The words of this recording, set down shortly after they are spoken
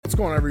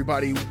going on,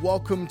 everybody?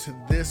 Welcome to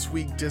This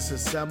Week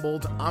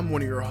Disassembled. I'm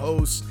one of your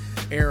hosts,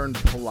 Aaron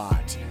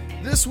Palat.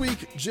 This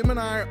week, Jim and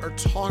I are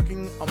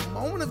talking a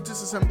moment of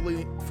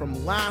disassembly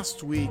from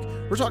last week.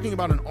 We're talking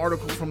about an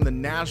article from the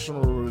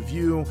National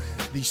Review,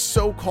 the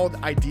so-called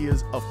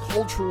ideas of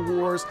culture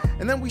wars,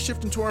 and then we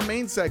shift into our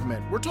main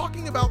segment. We're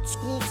talking about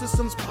school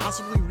systems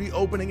possibly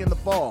reopening in the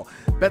fall.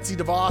 Betsy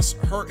DeVos,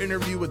 her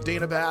interview with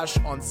Dana Bash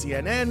on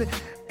CNN,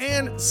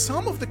 and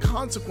some of the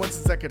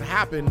consequences that could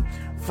happen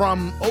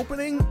from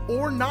opening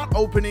or not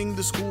opening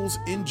the schools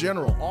in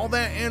general. All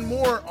that and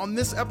more on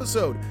this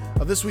episode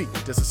of This Week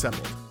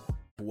Disassembled.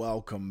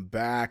 Welcome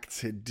back.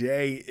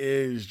 Today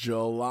is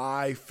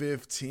July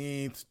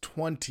 15th,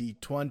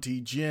 2020.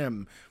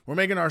 Jim, we're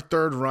making our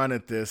third run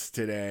at this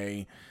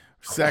today.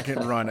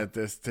 Second run at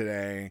this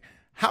today.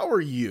 How are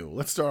you?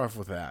 Let's start off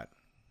with that.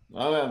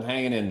 Well, I'm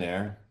hanging in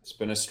there. It's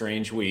been a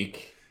strange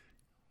week.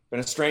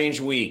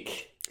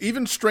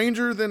 Even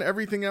stranger than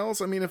everything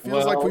else? I mean, it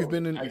feels like we've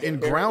been in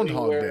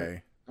Groundhog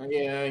Day.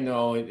 Yeah, I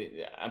know.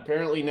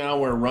 Apparently now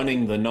we're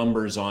running the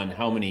numbers on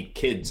how many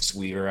kids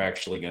we are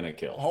actually going to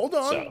kill. Hold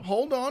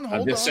on.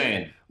 I'm just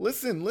saying.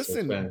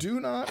 Listen. Do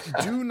not,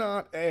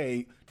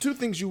 two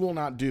things you will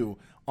not do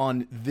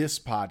on this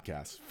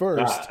podcast.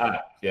 First,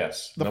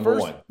 yes. Number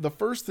one. The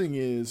first thing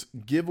is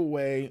give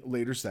away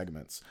later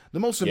segments. The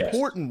most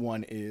important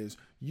one is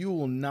you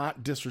will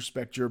not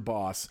disrespect your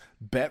boss,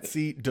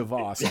 Betsy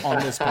DeVos,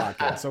 on this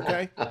podcast,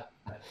 okay?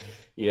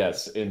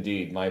 Yes,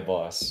 indeed, my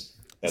boss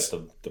at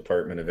the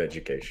Department of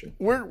Education.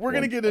 We're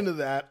going to get into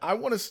that. I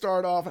want to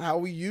start off how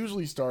we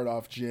usually start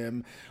off,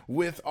 Jim,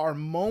 with our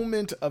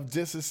moment of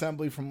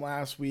disassembly from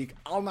last week.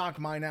 I'll knock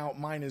mine out.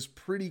 Mine is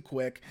pretty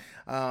quick.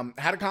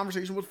 Had a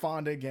conversation with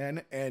Fonda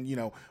again, and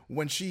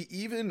when she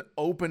even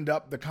opened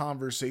up the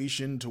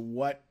conversation to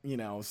what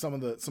some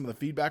of the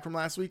feedback from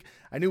last week,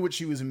 I knew what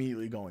she was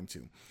immediately going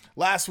to.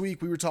 Last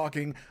week we were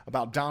talking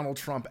about Donald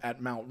Trump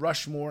at Mount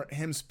Rushmore,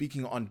 him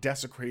speaking on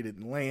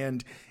desecrated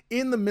land.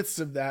 In the midst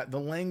of that, the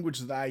language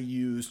that I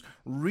used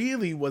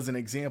really was an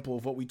example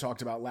of what we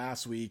talked about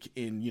last week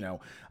in,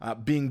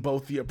 being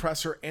both the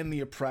oppressor and the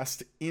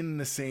oppressed in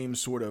the same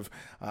sort of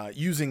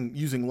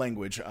using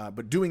language,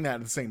 but doing that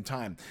at the same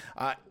time.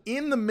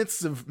 In the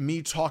midst of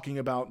me talking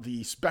about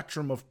the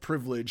spectrum of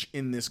privilege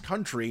in this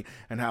country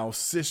and how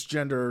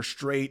cisgender,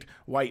 straight,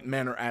 white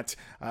men are at,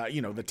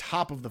 the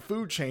top of the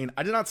food chain,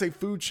 I did not say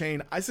food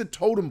chain, I said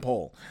totem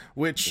pole,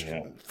 which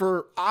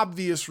for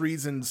obvious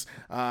reasons,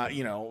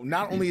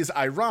 not only is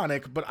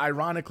ironic, but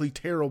ironically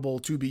terrible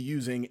to be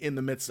using in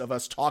the midst of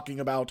us talking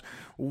about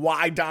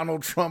why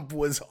Donald Trump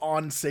was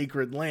on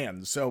sacred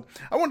land. So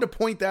I wanted to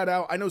point that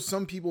out. I know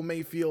some people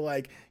may feel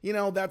like,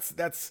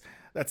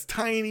 that's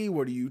tiny.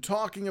 What are you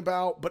talking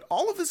about? But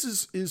all of this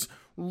is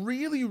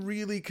really,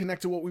 really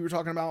connected to what we were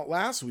talking about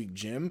last week,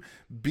 Jim.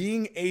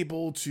 Being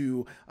able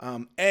to,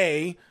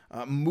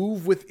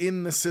 move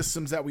within the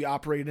systems that we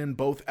operate in,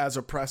 both as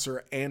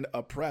oppressor and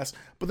oppressed,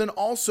 but then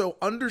also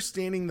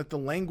understanding that the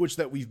language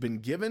that we've been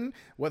given,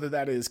 whether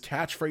that is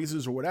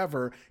catchphrases or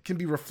whatever, can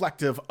be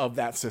reflective of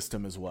that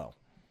system as well.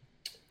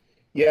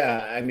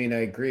 Yeah, I mean,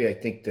 I agree. I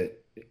think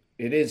that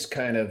it is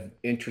kind of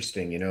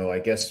interesting. I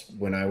guess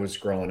when I was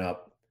growing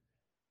up,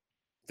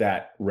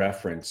 that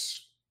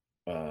reference,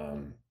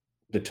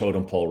 the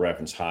totem pole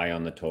reference, high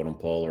on the totem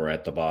pole or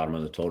at the bottom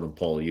of the totem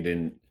pole, you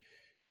didn't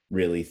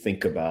really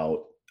think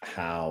about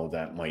how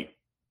that might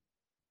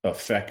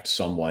affect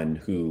someone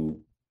who,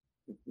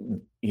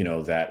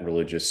 that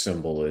religious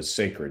symbol is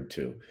sacred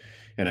to.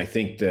 And I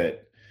think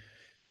that,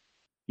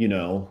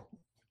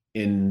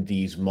 in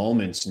these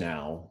moments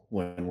now,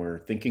 when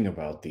we're thinking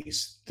about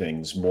these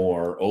things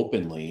more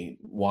openly,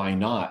 why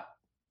not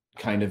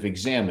kind of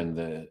examine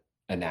the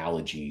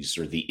analogies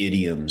or the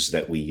idioms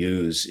that we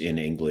use in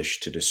English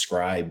to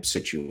describe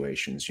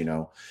situations,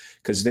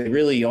 because they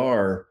really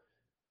are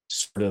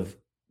sort of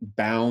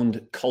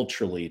bound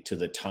culturally to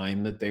the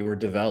time that they were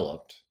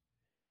developed.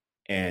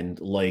 And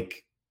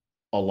like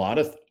a lot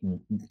of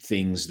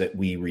things that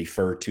we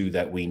refer to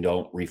that we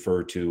don't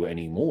refer to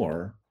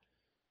anymore,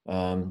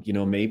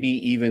 maybe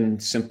even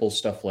simple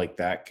stuff like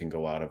that can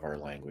go out of our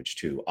language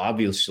too.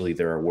 Obviously,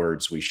 there are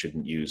words we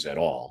shouldn't use at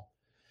all.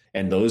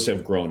 And those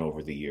have grown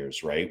over the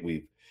years, right?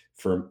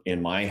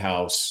 In my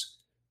house,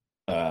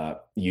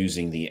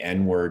 using the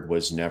N-word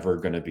was never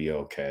going to be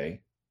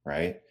okay,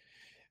 right?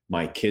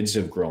 My kids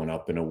have grown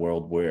up in a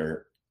world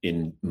where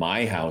in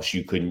my house,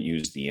 you couldn't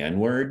use the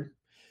N-word.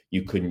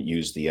 You couldn't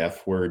use the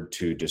F-word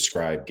to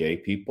describe gay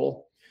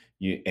people.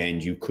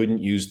 And you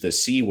couldn't use the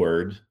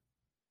C-word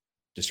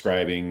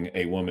describing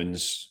a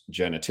woman's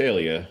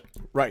genitalia.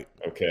 Right.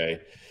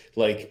 Okay.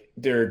 Like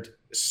there are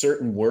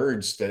certain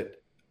words that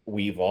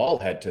we've all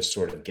had to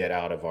sort of get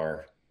out of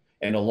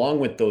and along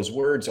with those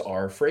words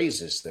are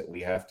phrases that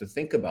we have to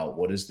think about.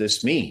 What does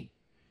this mean?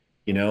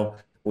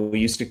 We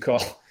used to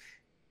call,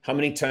 how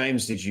many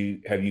times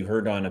have you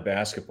heard on a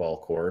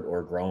basketball court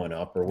or growing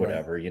up or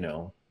whatever,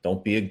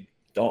 don't be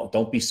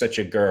don't be such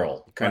a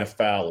girl. What kind Right. of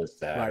foul is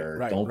that? Right, Or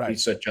right, don't be right.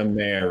 such a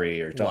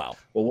Mary. Or don't. Well,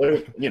 Well, what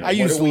I what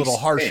used are a we little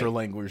harsher saying?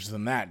 language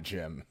than that,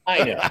 Jim.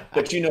 I know,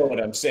 but you know what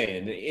I'm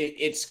saying.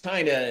 It's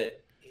kind of,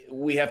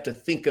 we have to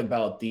think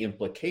about the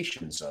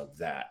implications of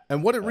that.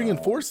 And what it Uh,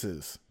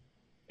 reinforces.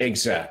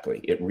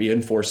 exactly, it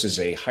reinforces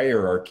a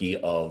hierarchy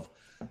of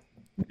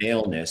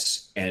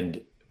maleness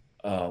and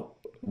uh,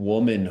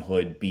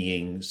 womanhood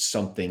being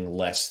something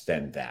less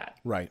than that.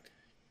 Right.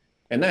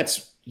 And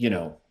that's,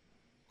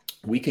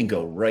 we can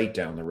go right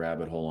down the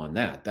rabbit hole on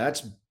that.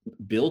 That's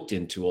built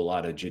into a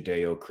lot of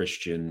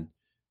Judeo-Christian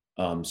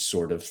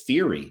sort of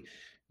theory.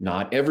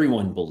 Not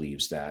everyone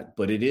believes that,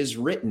 but it is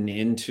written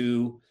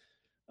into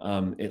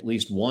at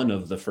least one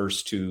of the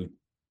first two,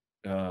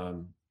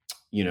 um,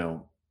 you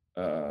know,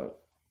 uh,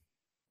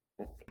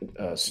 One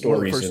of the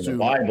stories in first the two.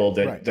 Bible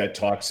Right. that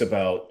talks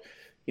about,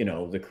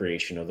 the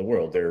creation of the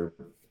world. There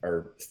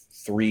are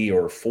three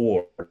or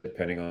four,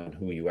 depending on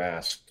who you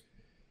ask,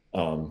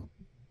 um,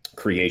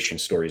 creation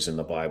stories in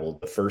the Bible.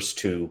 The first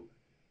two,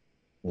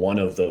 one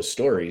of those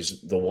stories,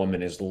 the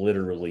woman is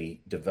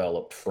literally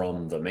developed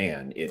from the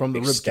man. It From the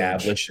rib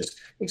cage.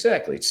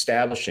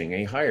 establishing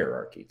a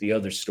hierarchy. The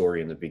other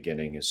story in the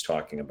beginning is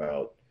talking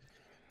about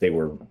they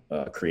were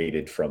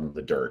created from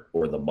the dirt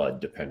or the mud,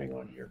 depending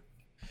on your.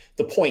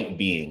 The point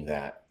being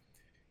that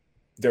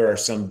there are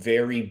some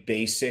very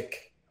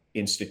basic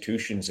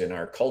institutions in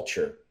our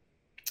culture,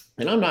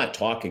 and I'm not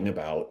talking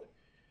about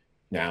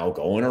now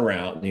going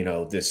around,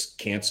 this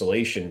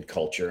cancellation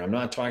culture. I'm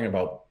not talking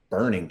about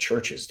burning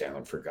churches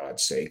down, for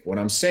God's sake. What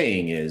I'm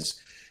saying is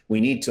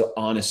we need to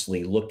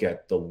honestly look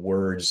at the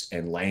words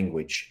and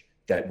language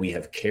that we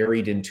have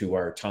carried into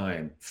our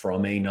time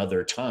from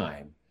another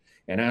time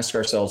and ask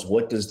ourselves,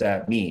 what does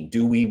that mean?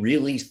 Do we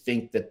really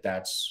think that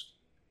that's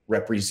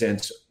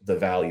represents the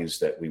values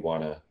that we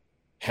want to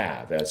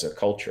have as a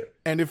culture?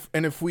 And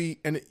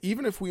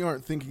even if we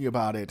aren't thinking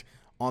about it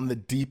on the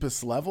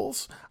deepest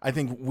levels, I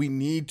think we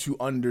need to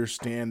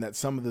understand that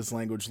some of this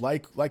language,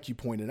 like you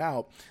pointed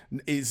out,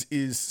 is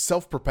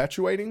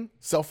self-perpetuating,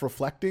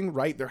 self-reflecting,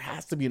 right? There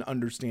has to be an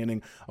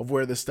understanding of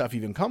where this stuff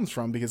even comes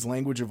from, because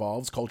language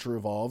evolves, culture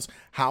evolves,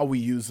 how we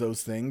use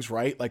those things,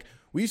 right? Like,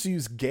 we used to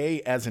use gay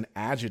as an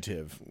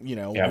adjective,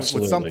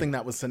 with something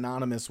that was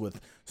synonymous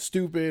with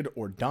stupid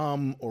or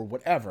dumb or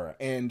whatever.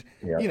 And,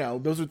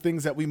 those are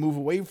things that we move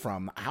away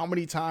from. How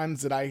many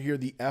times did I hear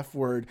the F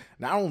word,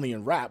 not only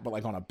in rap, but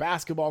like on a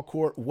basketball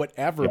court,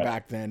 whatever,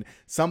 back then,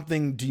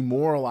 something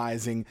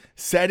demoralizing,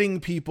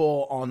 setting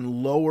people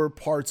on lower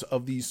parts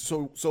of these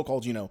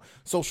so-called,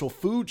 social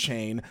food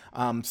chain,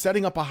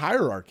 setting up a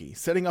hierarchy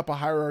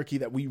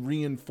that we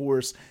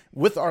reinforce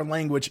with our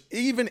language,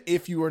 even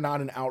if you are not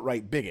an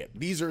outright bigot.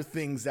 These are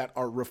things that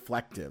are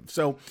reflective.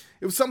 So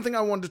it was something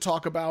I wanted to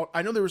talk about.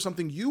 I know there was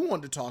something you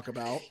wanted to talk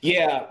about.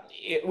 Yeah,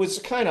 it was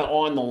kind of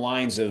on the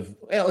lines of,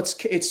 well,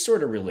 it's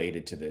sort of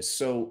related to this.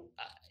 So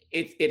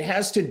it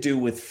has to do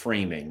with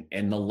framing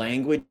and the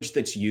language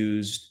that's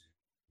used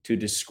to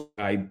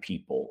describe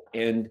people.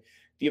 And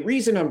the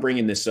reason I'm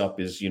bringing this up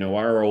is,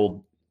 our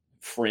old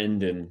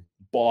friend and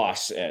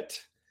boss at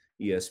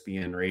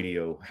ESPN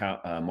Radio,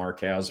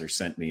 Mark Hauser,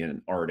 sent me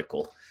an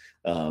article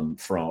from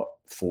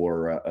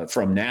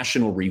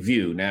National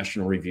Review.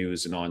 National Review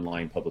is an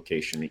online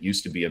publication. It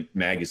used to be a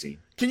magazine.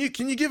 Can you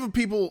give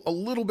people a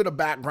little bit of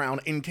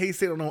background in case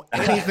they don't know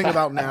anything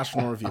about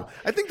National Review?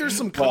 I think there's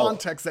some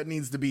context that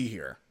needs to be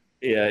here.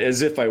 Yeah,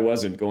 as if I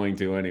wasn't going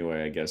to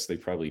anyway. I guess they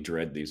probably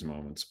dread these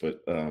moments.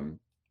 But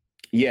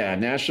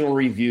National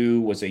Review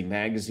was a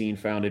magazine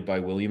founded by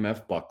William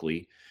F.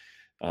 Buckley.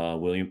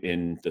 William,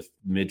 in the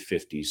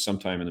mid-50s,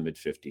 sometime in the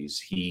mid-50s.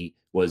 He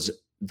was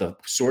the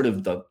sort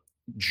of the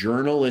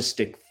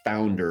journalistic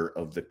founder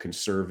of the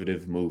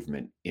conservative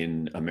movement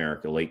in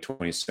America, late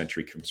 20th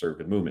century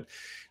conservative movement.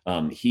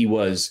 He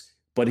was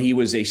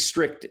a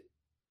strict,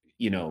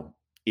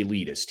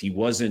 elitist. He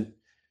wasn't,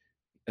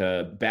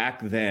 back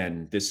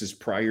then, this is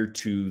prior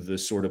to the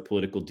sort of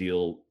political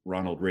deal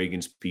Ronald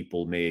Reagan's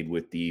people made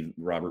with the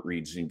Robert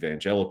Reed's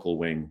evangelical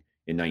wing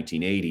in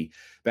 1980.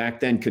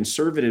 Back then,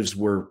 conservatives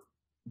were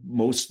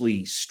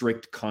mostly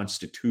strict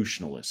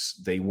constitutionalists.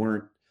 They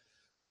weren't,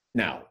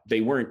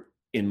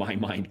 in my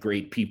mind,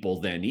 great people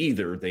then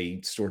either.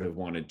 They sort of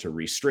wanted to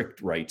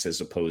restrict rights as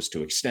opposed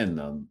to extend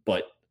them.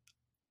 But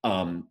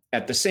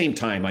at the same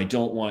time,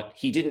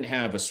 he didn't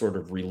have a sort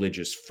of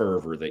religious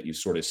fervor that you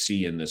sort of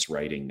see in this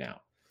writing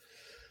now.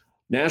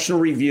 National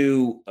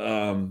Review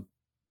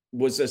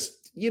was a,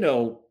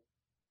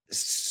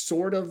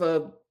 sort of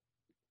a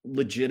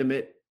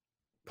legitimate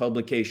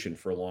publication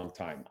for a long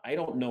time. I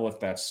don't know if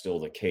that's still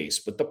the case,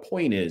 but the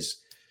point is,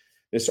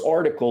 this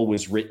article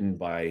was written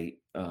by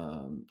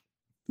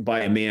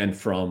a man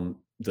from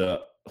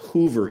the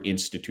Hoover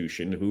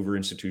Institution. The Hoover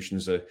Institution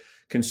is a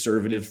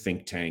conservative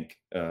think tank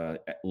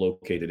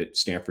located at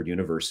Stanford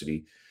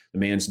University. The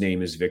man's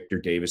name is Victor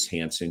Davis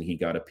Hanson. He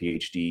got a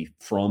PhD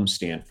from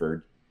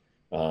Stanford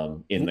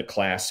in the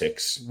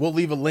classics. We'll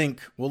leave a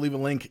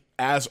link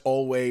as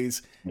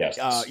always. Yes.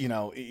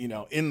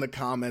 In the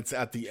comments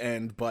at the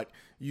end. But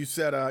You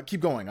said,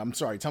 keep going. I'm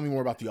sorry. Tell me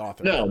more about the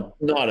author. No,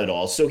 not at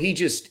all. So he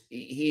has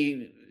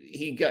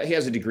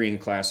a degree in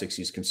classics.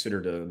 He's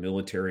considered a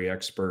military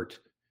expert.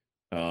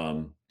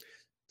 Um,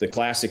 the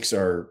classics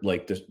are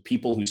like the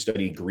people who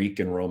study Greek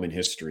and Roman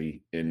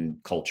history and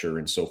culture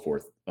and so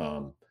forth.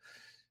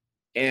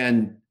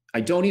 And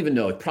I don't even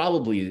know.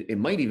 It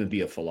might even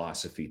be a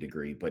philosophy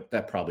degree, but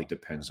that probably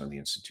depends on the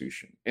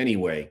institution.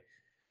 Anyway,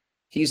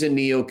 he's a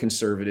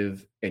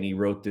neoconservative, and he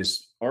wrote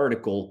this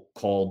article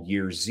called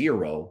Year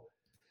Zero,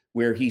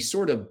 where he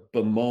sort of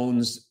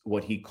bemoans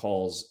what he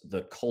calls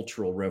the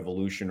cultural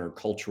revolution or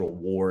cultural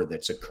war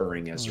that's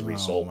occurring as a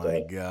result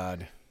of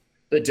God.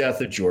 the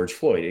death of George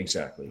Floyd.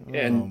 Exactly.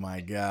 Oh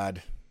my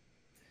God.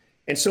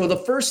 And so the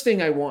first thing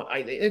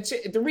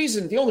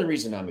the only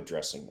reason I'm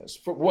addressing this,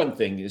 for one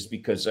thing, is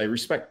because I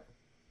respect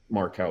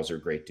Mark Hauser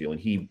a great deal, and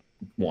he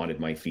wanted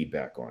my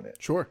feedback on it.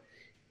 Sure.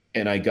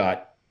 And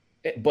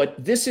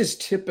but this is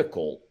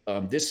typical.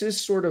 This is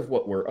sort of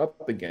what we're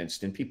up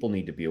against, and people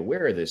need to be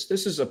aware of this.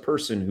 This is a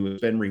person who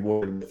has been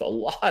rewarded with a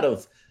lot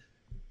of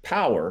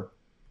power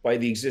by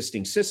the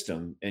existing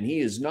system, and he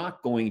is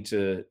not going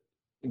to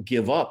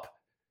give up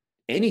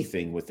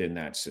anything within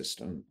that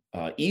system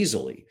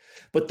easily.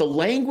 But the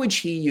language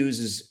he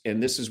uses,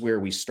 and this is where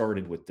we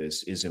started with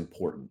this, is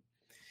important.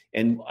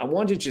 And I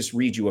want to just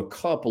read you a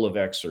couple of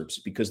excerpts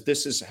because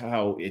this is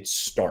how it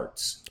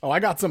starts. Oh,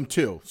 I got some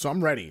too. So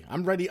I'm ready.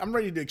 I'm ready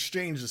to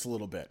exchange this a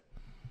little bit.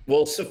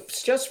 Well, so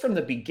just from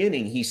the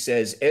beginning, he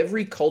says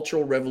every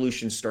cultural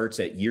revolution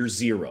starts at year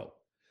zero,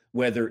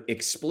 whether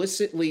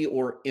explicitly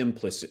or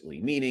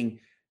implicitly, meaning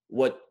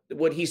what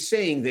he's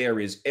saying there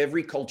is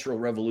every cultural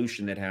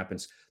revolution that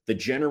happens, the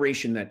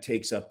generation that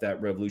takes up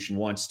that revolution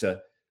wants to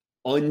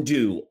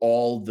undo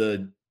all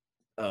the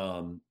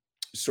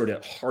sort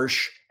of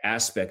harsh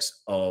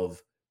aspects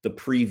of the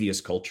previous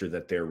culture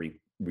that they're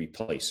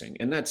replacing.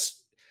 And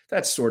that's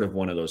sort of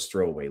one of those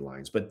throwaway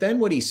lines. But then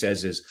what he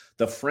says is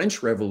the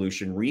French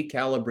Revolution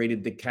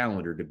recalibrated the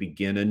calendar to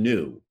begin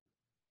anew.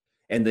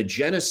 And the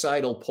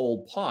genocidal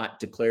Pol Pot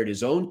declared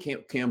his own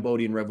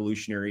Cambodian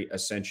revolutionary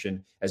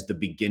ascension as the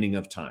beginning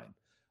of time.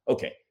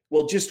 Okay,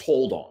 well, just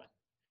hold on.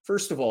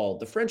 First of all,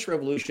 the French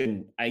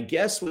Revolution, I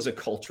guess, was a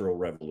cultural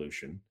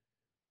revolution,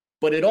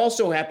 but it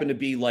also happened to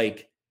be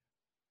like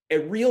a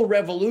real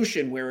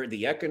revolution where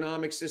the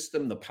economic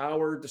system, the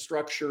power, the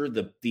structure,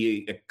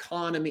 the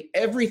economy,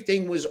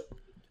 everything was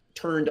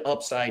turned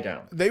upside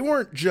down. They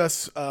weren't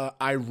just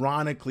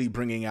ironically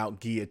bringing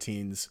out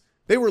guillotines.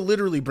 They were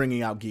literally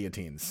bringing out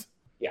guillotines.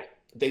 Yeah.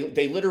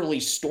 They literally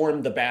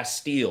stormed the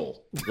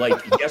Bastille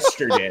like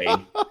yesterday,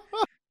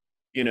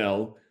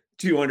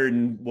 200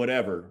 and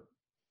whatever,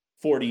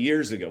 41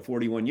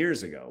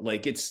 years ago.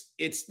 Like it's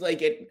like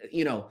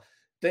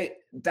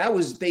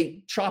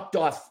they chopped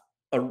off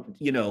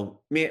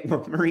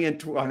Marie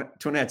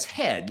Antoinette's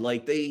head.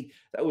 Like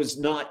that was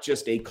not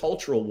just a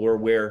cultural war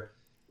where,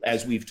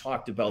 as we've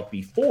talked about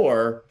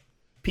before,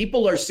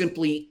 people are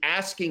simply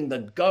asking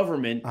the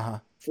government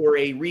for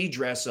a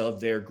redress of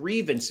their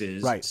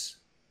grievances. Right.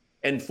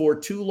 And for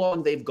too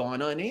long, they've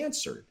gone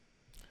unanswered.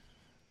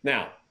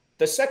 Now,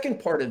 the second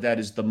part of that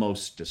is the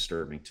most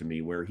disturbing to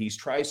me, where he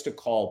tries to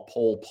call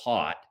Pol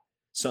Pot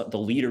the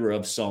leader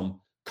of some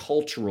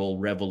cultural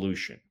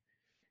revolution.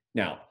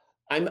 Now,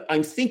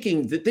 I'm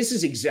thinking that this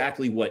is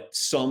exactly what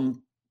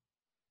some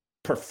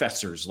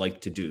professors like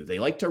to do. They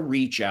like to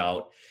reach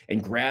out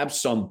and grab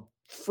some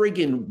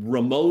friggin'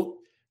 remote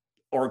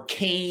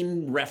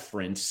arcane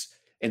reference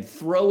and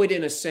throw it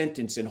in a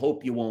sentence and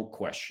hope you won't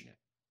question it.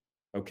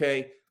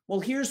 Okay? Well,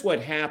 here's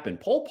what happened.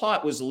 Pol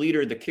Pot was the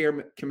leader of the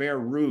Khmer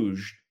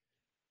Rouge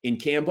in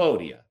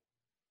Cambodia.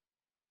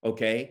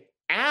 Okay?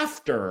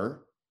 After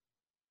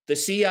the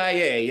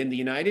CIA in the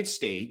United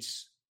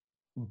States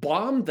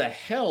bombed the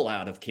hell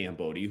out of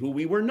Cambodia, who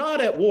we were not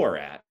at war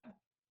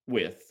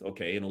with,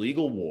 okay, an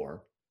illegal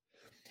war.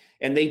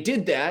 And they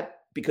did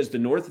that because the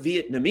North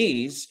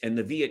Vietnamese and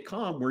the Viet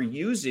Cong were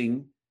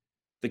using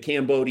the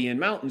Cambodian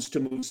mountains to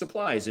move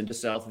supplies into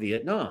South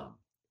Vietnam.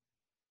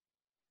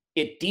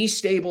 It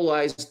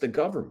destabilized the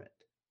government,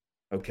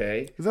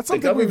 okay? Is that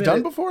something we've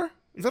done before?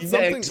 Is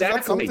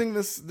that something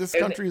this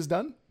country has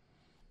done?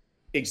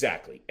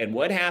 Exactly. And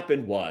what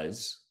happened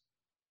was,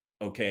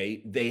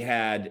 okay, they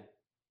had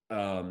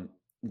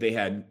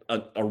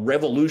a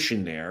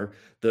revolution there.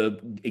 The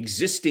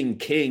existing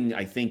king,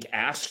 I think,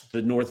 asked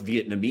the North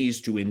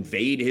Vietnamese to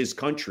invade his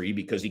country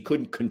because he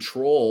couldn't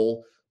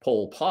control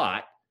Pol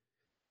Pot.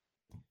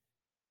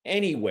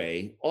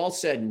 Anyway, all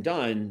said and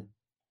done,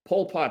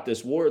 Pol Pot,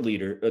 this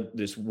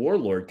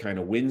warlord, kind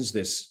of wins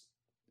this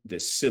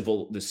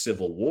civil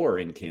war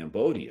in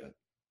Cambodia,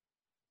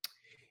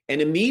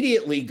 and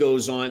immediately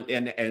goes on.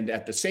 And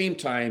at the same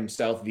time,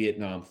 South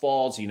Vietnam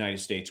falls. The United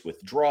States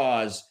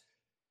withdraws.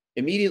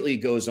 Immediately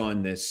goes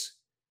on this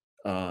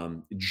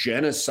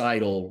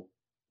genocidal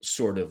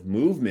sort of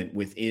movement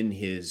within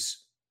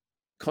his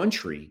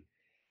country,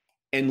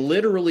 and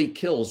literally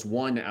kills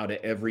 1 out of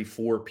every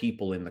 4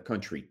 people in the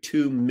country,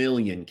 2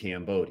 million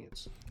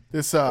Cambodians.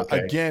 This Okay.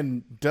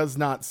 again does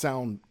not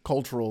sound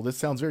cultural. This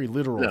sounds very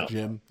literal, No,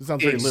 Jim. This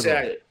sounds very literal.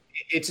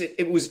 exactly.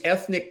 It was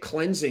ethnic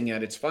cleansing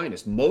at its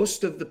finest.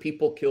 Most of the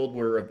people killed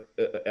were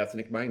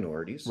ethnic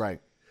minorities, Right.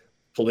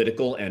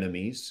 political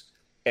enemies,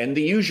 and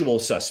the usual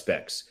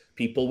suspects,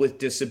 people with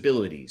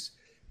disabilities,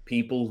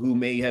 people who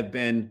may have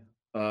been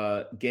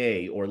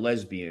gay or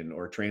lesbian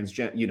or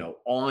transgender,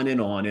 on and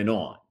on and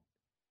on.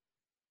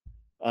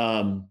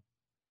 Um,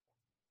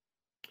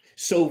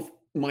 so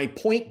my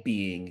point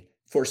being,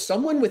 for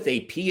someone with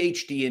a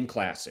PhD in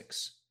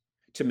classics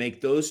to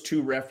make those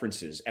two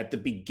references at the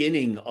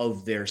beginning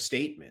of their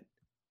statement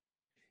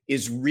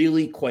is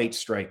really quite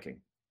striking,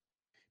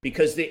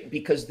 because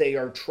they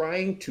are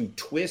trying to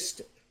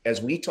twist,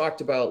 as we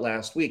talked about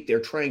last week, they're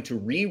trying to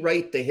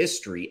rewrite the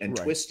history and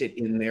twist it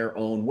in their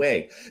own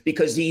way,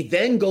 because he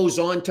then goes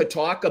on to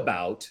talk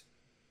about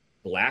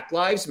Black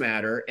Lives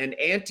Matter and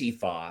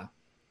Antifa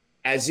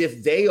as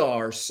if they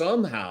are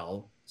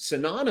somehow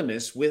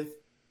synonymous with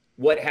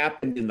what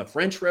happened in the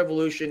French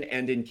Revolution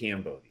and in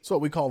Cambodia. It's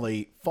what we call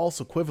a false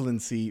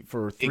equivalency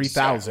for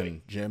 3,000,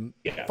 exactly. Jim.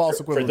 Yeah. False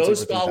equivalency for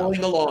those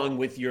following along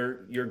with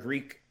your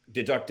Greek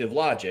deductive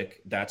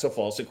logic, that's a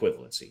false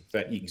equivalency.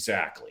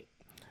 Exactly.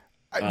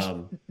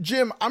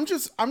 Jim, I'm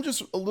just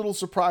a little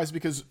surprised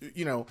because,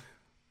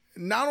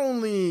 not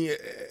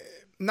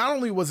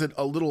only was it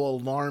a little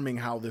alarming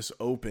how this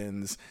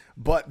opens,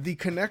 but the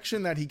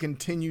connection that he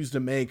continues to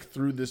make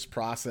through this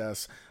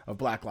process of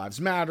Black Lives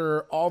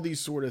Matter, all these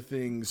sort of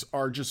things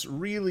are just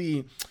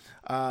really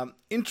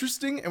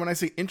interesting. And when I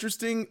say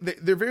interesting,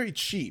 they're very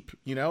cheap,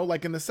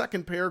 like in the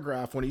second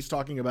paragraph when he's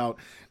talking about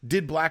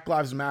did the Black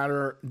Lives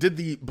Matter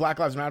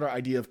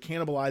idea of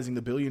cannibalizing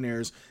the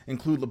billionaires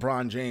include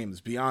LeBron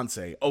James,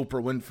 Beyonce,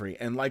 Oprah Winfrey,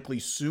 and likely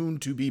soon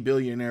to be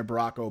billionaire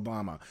Barack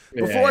Obama.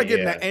 Before I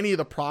get into any of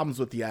the problems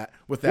with that,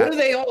 what do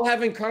they all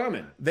have in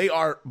common? They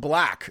are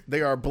black.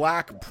 They are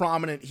black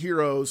prominent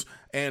heroes.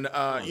 And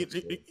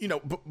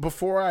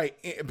before I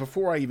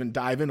even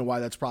dive into why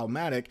that's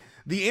problematic,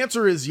 the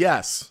answer is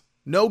yes.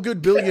 No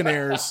good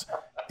billionaires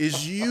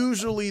is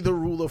usually the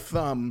rule of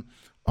thumb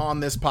on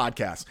this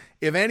podcast.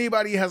 If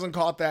anybody hasn't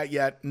caught that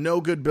yet,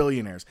 no good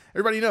billionaires.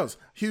 Everybody knows,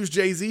 huge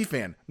Jay-Z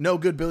fan, no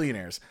good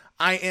billionaires.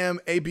 I'm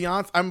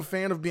a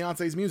fan of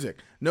Beyonce's music,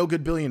 no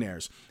good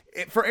billionaires.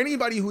 For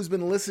anybody who's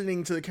been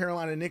listening to the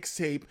Carolina Knicks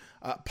tape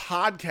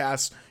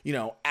podcast,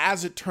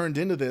 as it turned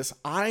into this,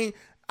 I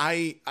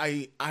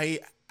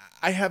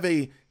have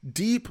a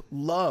deep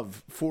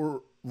love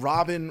for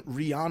Robin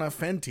Rihanna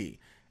Fenty.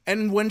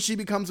 And when she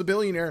becomes a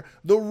billionaire,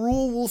 the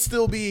rule will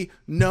still be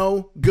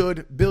no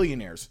good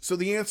billionaires. So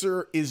the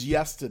answer is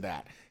yes to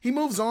that. He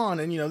moves on,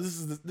 and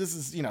this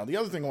is the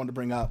other thing I wanted to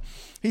bring up.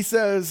 He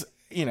says,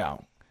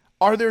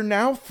 are there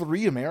now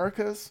three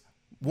Americas?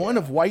 One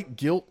of white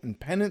guilt and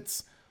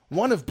penance,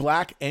 one of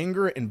black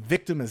anger and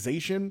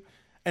victimization,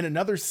 and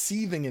another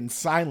seething in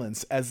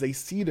silence as they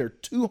see their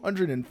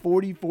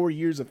 244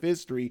 years of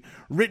history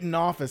written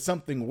off as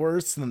something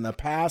worse than the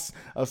past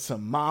of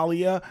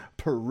Somalia,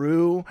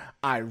 Peru,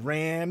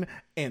 Iran,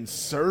 and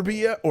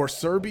Serbia.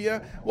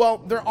 Well,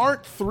 there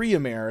aren't three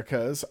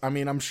Americas. I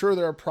mean, I'm sure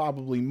there are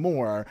probably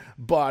more,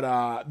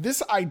 but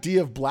this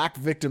idea of black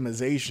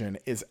victimization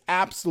is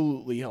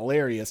absolutely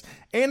hilarious.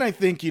 And I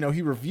think, he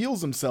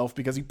reveals himself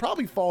because he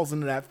probably falls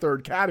into that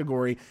third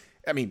category.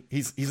 I mean,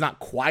 he's not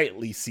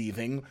quietly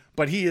seething,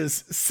 but he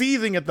is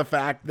seething at the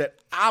fact that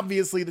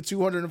obviously the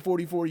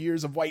 244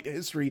 years of white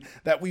history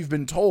that we've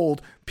been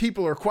told,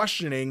 people are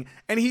questioning,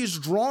 and he's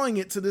drawing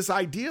it to this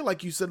idea,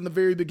 like you said in the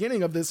very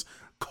beginning, of this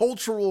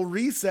cultural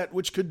reset,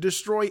 which could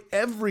destroy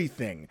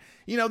everything.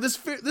 This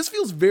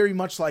feels very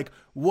much like,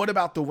 what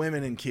about the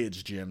women and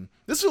kids, Jim?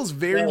 This feels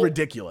very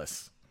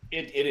ridiculous.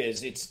 It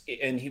is.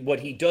 What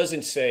he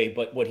doesn't say,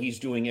 but what he's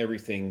doing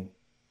everything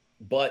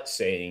but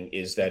saying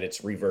is that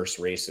it's reverse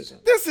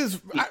racism. This is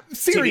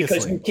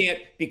seriously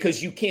because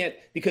he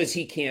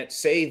can't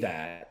say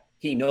that.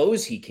 He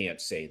knows he can't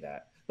say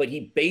that, but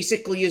he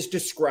basically is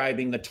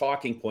describing the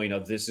talking point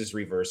of this is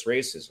reverse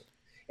racism,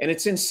 and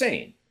it's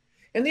insane.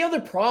 And the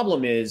other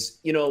problem is,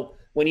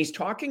 when he's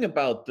talking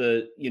about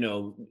the,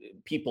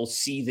 people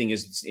seething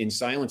in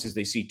silence as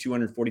they see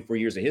 244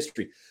 years of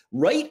history,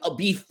 right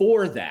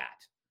before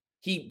that,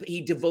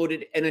 he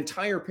devoted an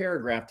entire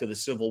paragraph to the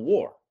Civil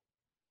War.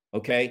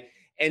 Okay.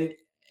 And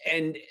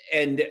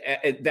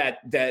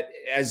that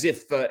as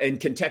if, and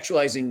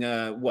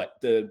contextualizing what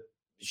the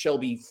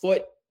Shelby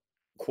Foote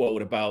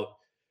quote about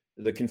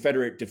the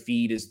Confederate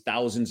defeat is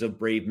thousands of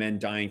brave men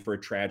dying for a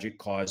tragic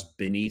cause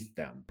beneath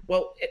them.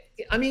 Well,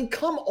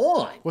 come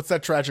on. What's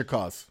that tragic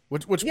cause?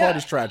 Which part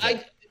is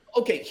tragic?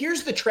 Okay,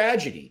 here's the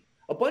tragedy.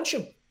 A bunch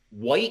of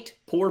white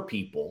poor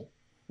people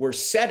were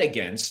set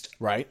against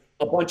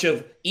a bunch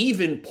of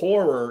even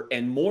poorer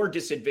and more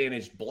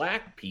disadvantaged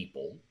black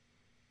people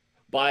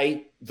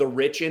by the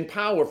rich and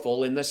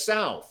powerful in the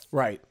South.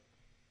 Right.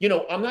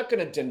 I'm not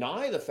going to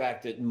deny the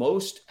fact that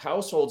most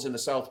households in the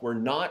South were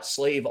not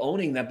slave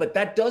owning them, but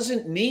that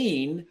doesn't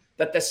mean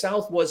that the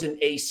South wasn't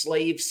a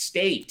slave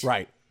state.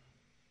 Right.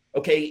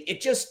 Okay.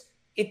 It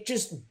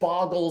just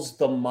boggles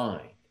the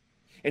mind.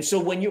 And so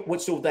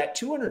so that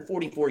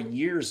 244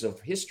 years of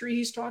history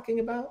he's talking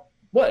about,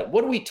 what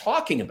are we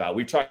talking about?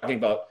 We're talking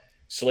about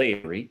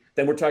slavery.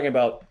 Then we're talking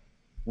about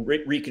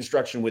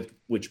Reconstruction,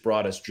 which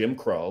brought us Jim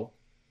Crow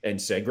and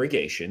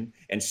segregation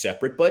and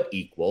separate but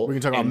equal. We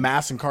can talk about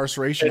mass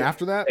incarceration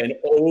after that. And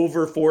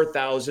over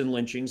 4,000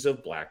 lynchings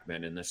of black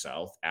men in the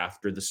South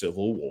after the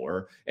Civil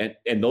War.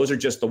 And those are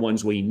just the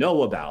ones we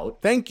know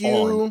about. Thank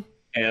you.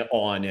 And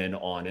on and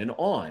on and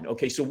on.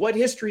 Okay, so what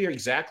history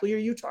exactly are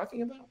you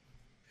talking about?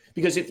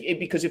 Because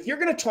if you're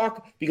going to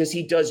talk, because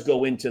he does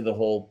go into the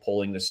whole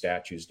pulling the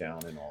statues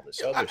down and all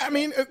this other stuff. I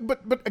mean, but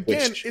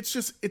again, it's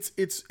just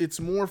it's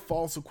more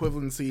false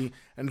equivalency,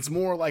 and it's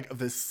more like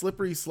this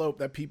slippery slope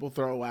that people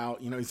throw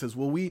out. You know, he says,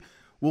 "Will we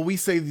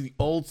say the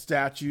old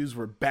statues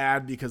were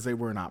bad because they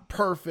were not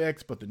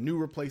perfect, but the new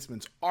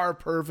replacements are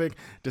perfect,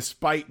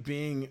 despite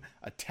being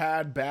a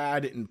tad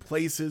bad in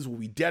places? Will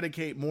we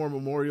dedicate more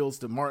memorials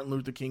to Martin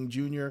Luther King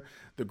Jr.,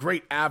 the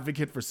great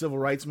advocate for civil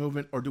rights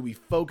movement, or do we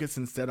focus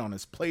instead on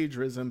his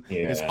plagiarism,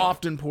 his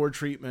often poor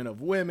treatment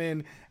of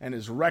women, and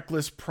his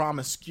reckless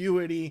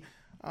promiscuity?"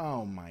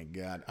 Oh my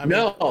God!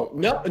 No.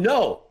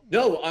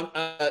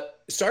 I'm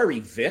sorry,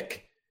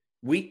 Vic.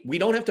 We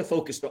don't have to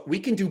focus. We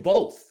can do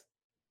both.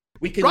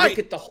 We can look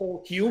at the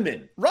whole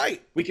human.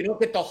 Right. We can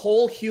look at the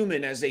whole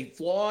human as a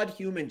flawed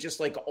human, just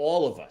like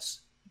all of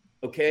us.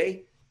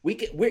 Okay.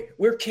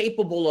 We're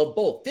capable of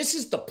both. This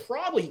is the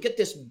problem. You get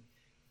this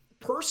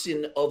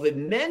person of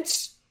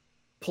immense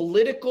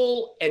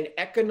political and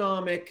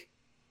economic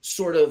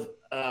sort of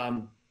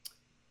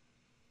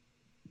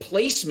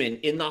placement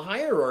in the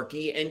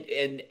hierarchy,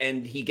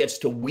 and he gets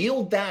to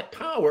wield that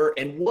power.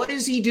 And what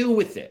does he do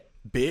with it?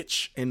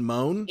 Bitch and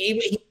moan.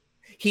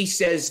 He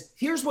says,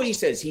 here's what he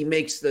says. He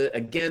makes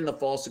the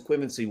false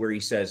equivalency where he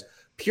says,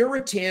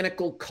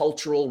 puritanical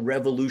cultural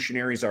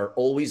revolutionaries are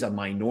always a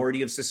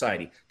minority of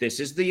society. This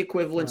is the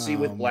equivalency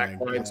with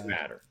Black Lives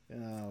Matter.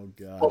 Oh,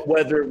 God. But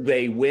whether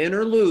they win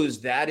or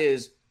lose, that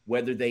is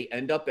whether they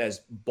end up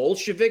as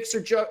Bolsheviks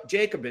or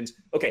Jacobins.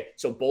 Okay,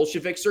 so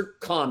Bolsheviks are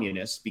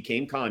communists,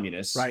 became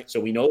communists. Right. So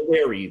we know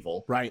they're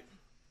evil. Right.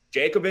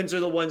 Jacobins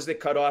are the ones that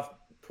cut off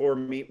poor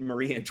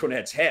Marie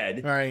Antoinette's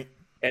head. Right.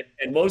 And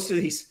most of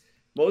these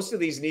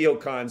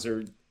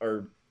neocons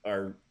are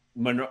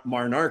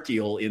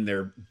monarchical in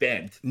their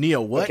bent.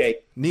 Neo what? Okay.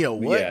 Neo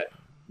what?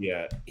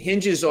 Yeah.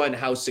 Hinges on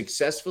how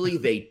successfully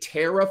they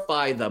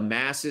terrify the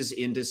masses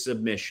into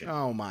submission.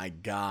 Oh my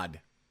God.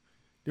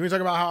 Do we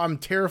talk about how I'm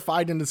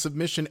terrified into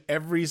submission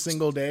every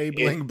single day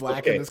being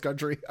black in this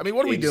country? I mean,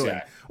 what are we doing?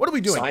 What are we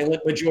doing?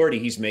 Silent majority.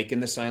 He's making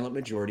the silent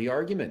majority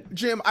argument.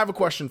 Jim, I have a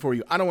question for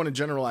you. I don't want to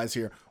generalize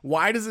here.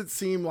 Why does it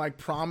seem like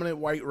prominent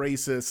white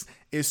racists,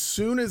 as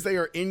soon as they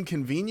are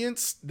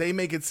inconvenienced, they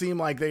make it seem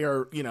like they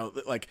are,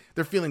 like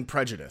they're feeling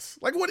prejudice?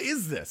 Like, what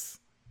is this?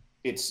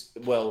 I'm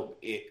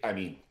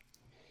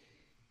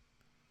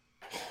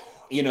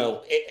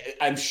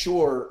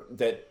sure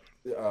that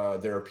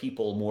there are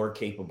people more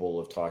capable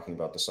of talking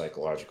about the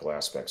psychological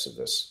aspects of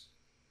this.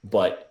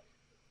 But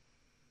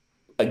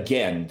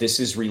again,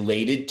 this is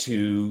related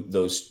to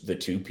the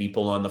two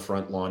people on the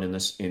front lawn in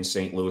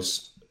St.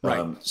 Louis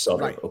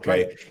suburb. Right, okay.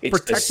 Right. It's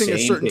protecting a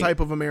certain type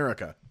of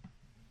America.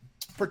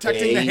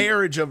 Protecting the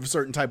heritage of a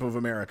certain type of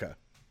America.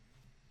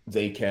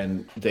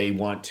 They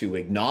want to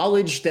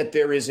acknowledge that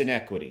there is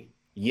inequity.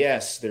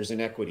 Yes, there's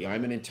inequity.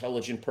 I'm an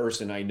intelligent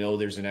person. I know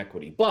there's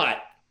inequity,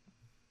 but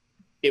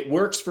it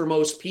works for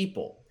most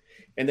people.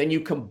 And then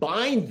you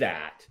combine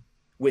that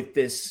with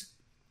this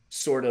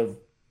sort of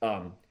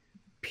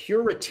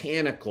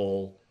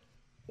puritanical,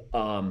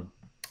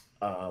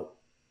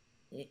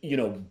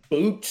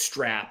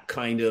 bootstrap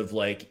kind of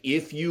like,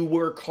 if you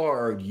work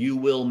hard, you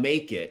will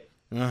make it.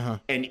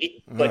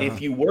 But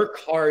if you work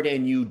hard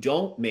and you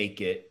don't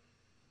make it,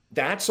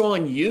 that's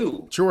on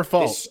you. It's your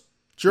fault.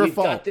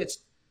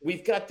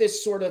 We've got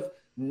this sort of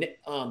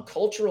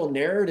cultural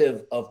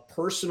narrative of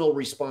personal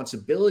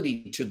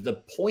responsibility to the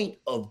point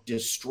of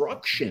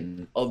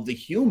destruction of the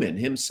human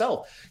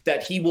himself,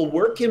 that he will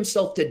work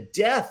himself to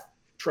death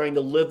trying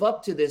to live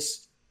up to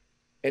this.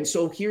 And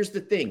so here's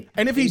the thing.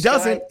 And if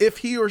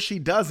he or she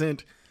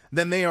doesn't,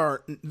 then they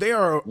are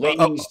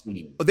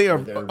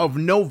of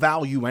no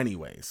value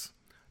anyways.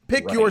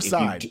 Pick your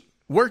side.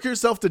 Work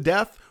yourself to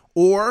death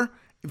or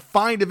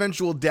find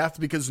eventual death,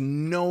 because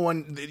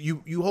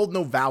you hold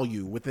no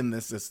value within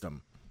this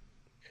system.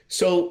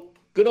 So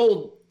good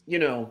old,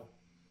 good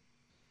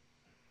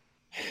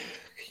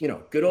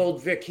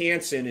old Vic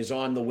Hansen is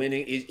on the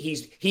winning.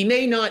 He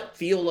may not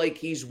feel like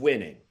he's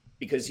winning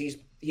because he's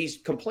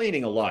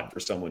complaining a lot for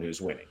someone who's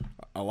winning.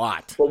 A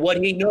lot. But what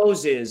he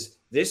knows is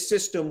this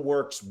system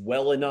works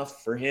well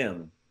enough for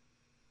him.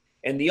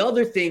 And the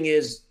other thing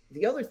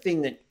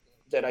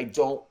that I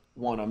don't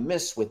want to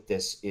miss with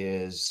this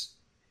is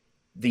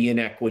the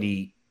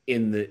inequity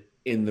in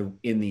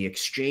the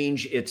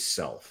exchange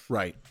itself.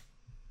 Right.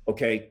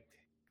 Okay.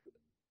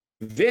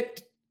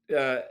 Vic,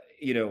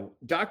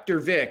 Dr.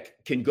 Vic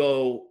can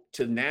go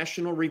to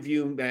National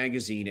Review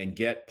magazine and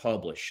get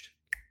published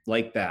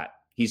like that.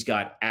 He's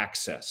got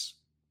access.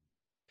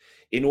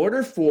 In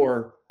order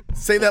for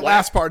Say that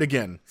last part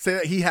again. Say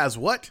that he has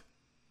what?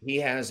 He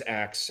has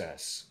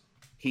access.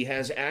 He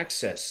has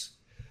access.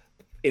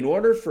 In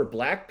order for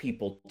Black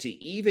people to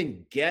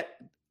even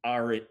get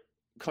our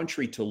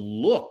country to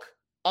look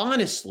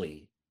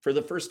honestly for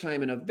the first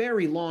time in a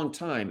very long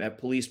time at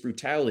police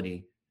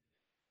brutality,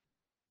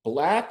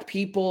 Black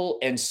people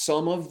and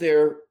some of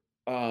their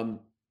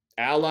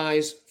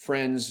allies,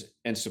 friends,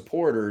 and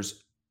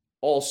supporters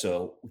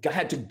also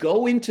had to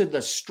go into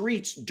the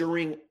streets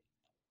during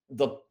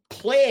the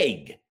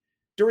plague,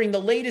 during the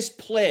latest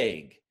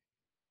plague,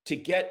 to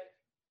get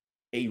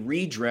a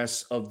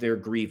redress of their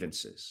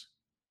grievances.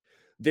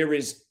 There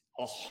is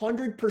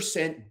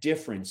 100%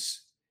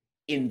 difference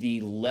in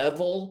the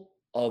level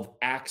of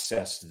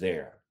access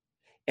there,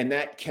 and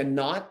that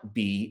cannot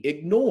be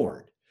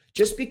ignored.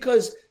 Just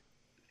because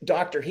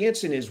Dr.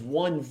 Hansen is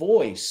one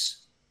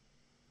voice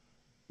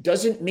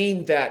doesn't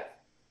mean that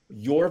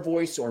your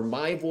voice or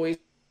my voice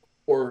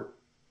or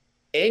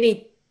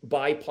any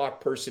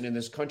BIPOC person in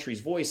this country's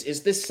voice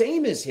is the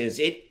same as his.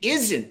 It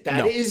isn't.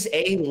 That is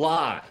a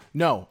lie.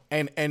 No,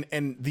 and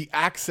the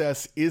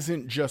access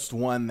isn't just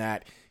one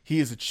that he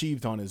has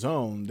achieved on his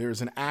own.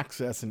 There's an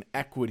access and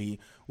equity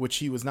which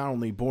he was not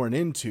only born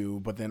into,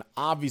 but then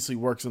obviously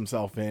works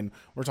himself in.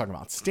 We're talking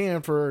about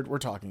Stanford. We're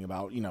talking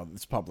about,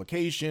 this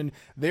publication.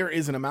 There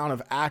is an amount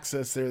of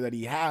access there that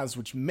he has,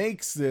 which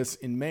makes this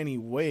in many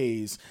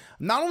ways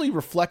not only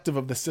reflective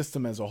of the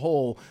system as a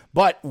whole,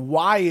 but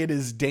why it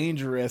is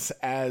dangerous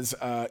as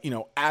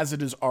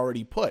it is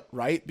already put,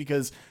 right?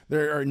 Because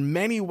there are in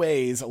many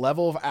ways a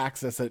level of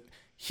access that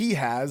he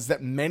has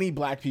that many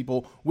Black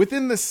people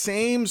within the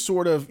same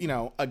sort of,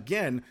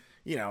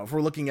 if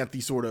we're looking at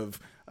the sort of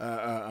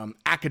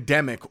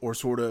academic or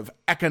sort of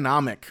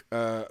economic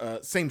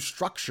same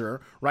structure,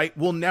 right,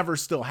 will never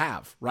still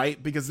have,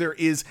 right? Because there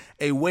is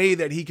a way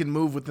that he can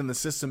move within the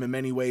system in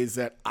many ways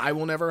that I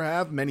will never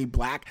have, many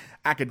Black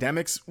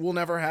academics will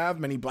never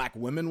have, many Black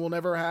women will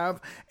never have.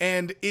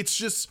 And it's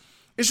just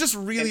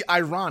really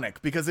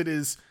ironic because it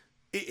is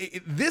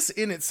this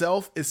in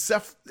itself is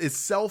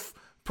self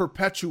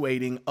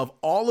perpetuating of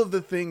all of the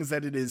things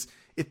that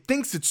it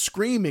thinks it's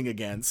screaming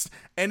against,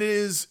 and it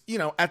is,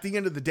 at the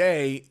end of the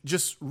day,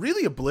 just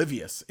really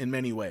oblivious in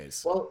many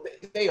ways. Well,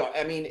 they are.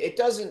 I mean, it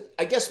doesn't,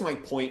 I guess my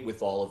point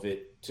with all of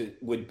it to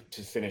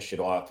finish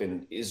it off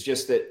is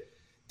just that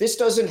this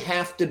doesn't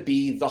have to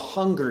be the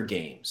Hunger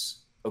Games.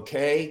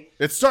 Okay.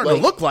 It's starting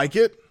to look like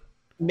it.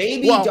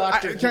 Maybe can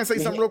I say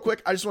something real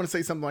quick? I just want to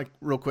say something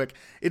real quick.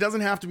 It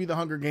doesn't have to be the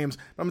Hunger Games.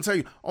 I'm gonna tell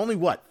you, only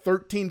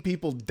 13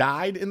 people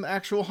died in the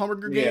actual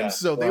Hunger Games,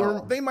 so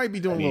they might be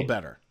doing a little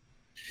better.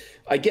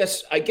 I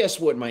guess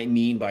what I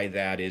mean by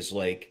that is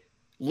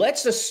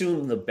let's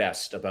assume the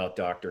best about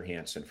Dr.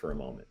 Hansen for a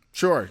moment.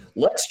 Sure.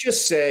 Let's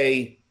just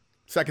say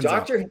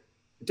Dr.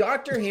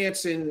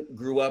 Hansen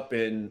grew up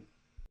in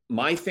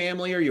my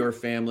family or your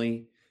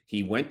family.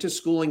 He went to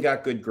school and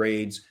got good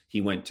grades.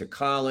 He went to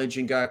college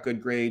and got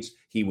good grades.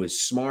 He was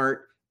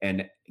smart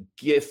and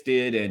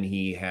gifted, and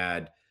he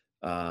had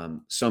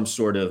some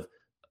sort of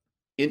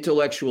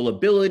intellectual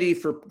ability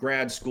for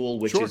grad school,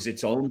 which is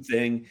its own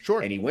thing.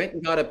 Sure. And he went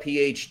and got a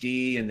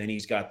PhD, and then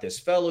he's got this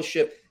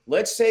fellowship.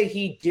 Let's say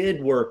he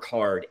did work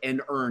hard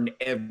and earned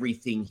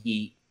everything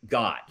he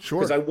got. Sure.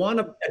 Because I want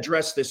to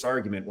address this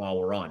argument while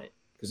we're on it,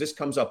 because this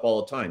comes up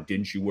all the time.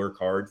 Didn't you work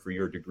hard for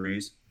your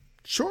degrees?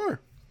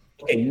 Sure.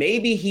 And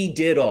maybe he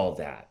did all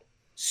that.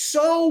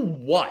 So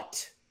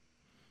what?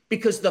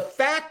 Because the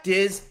fact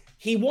is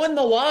he won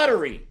the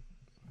lottery.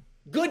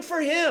 Good for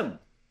him.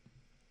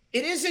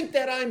 It isn't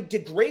that I'm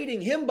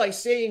degrading him by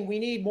saying we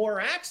need more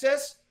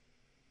access.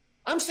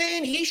 I'm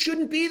saying he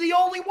shouldn't be the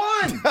only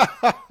one.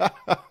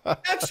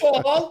 That's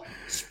all.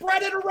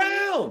 Spread it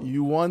around.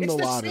 You won the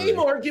lottery. It's the same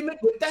argument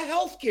with the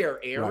healthcare,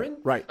 Aaron.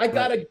 Right. I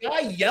got a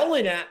guy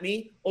yelling at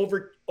me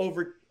over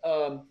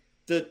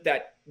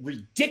that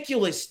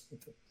ridiculous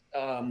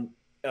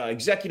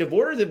executive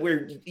order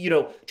where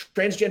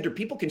transgender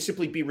people can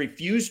simply be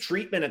refused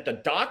treatment at the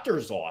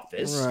doctor's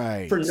office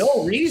for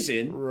no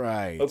reason.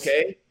 Right.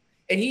 Okay.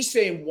 And he's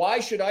saying, why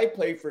should I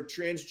pay for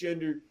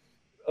transgender,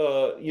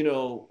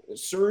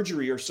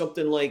 surgery or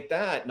something like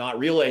that? Not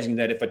realizing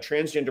that if a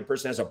transgender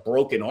person has a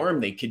broken arm,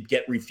 they could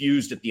get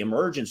refused at the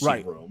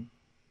emergency room.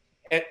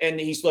 And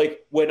he's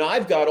like, when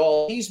I've got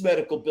all these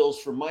medical bills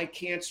for my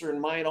cancer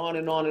and mine on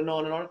and on and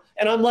on and on.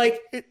 And I'm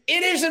like, it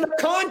isn't a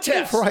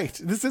contest. Right.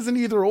 This isn't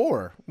either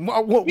or.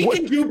 We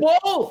can do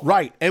both.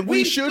 Right. And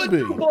we should be.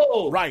 Do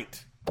both.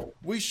 Right.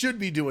 We should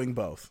be doing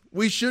both.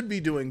 We should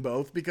be doing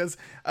both because,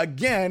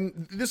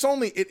 again,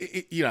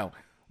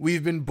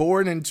 we've been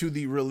born into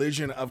the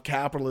religion of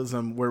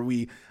capitalism where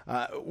we've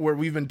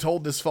been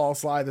told this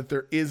false lie that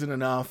there isn't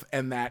enough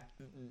and that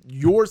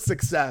your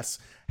success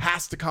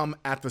has to come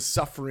at the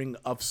suffering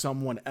of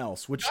someone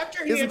else, which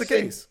isn't the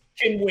case.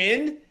 Can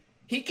win.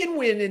 He can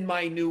win in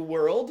my new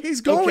world.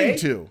 He's going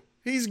to.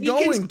 He's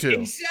going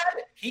to.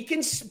 He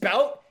can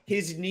spout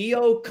his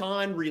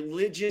neocon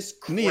religious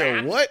crap.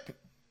 Neo what?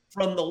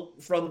 From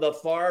the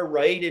far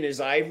right in his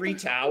ivory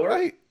tower.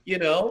 Right.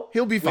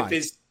 He'll be fine. With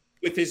his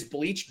with his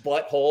bleached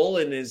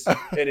butthole and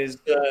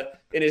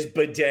his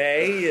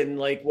bidet and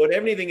like what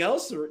anything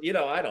else.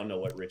 I don't know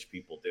what rich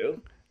people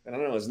do. I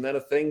don't know. Isn't that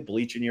a thing?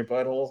 Bleaching your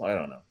butthole? I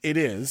don't know. It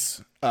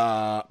is.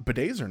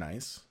 Bidets are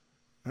nice.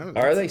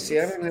 Are they? See,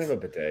 I don't have a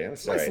bidet. I'm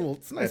sorry.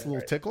 It's a nice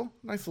little tickle.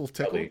 Nice little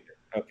tickle.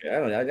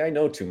 Okay, I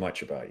know too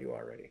much about you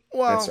already.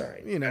 Well, that's all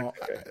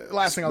right.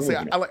 Last thing I'll say,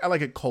 I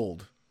like it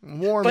cold.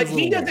 Warm. But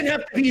he doesn't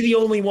have to be the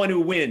only one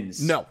who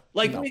wins. No.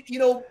 We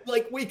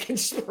can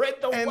spread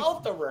the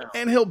wealth around.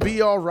 And he'll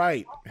be all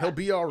right. He'll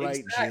be all right,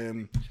 exactly.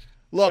 Jim.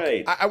 Look,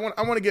 right. I want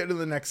to get into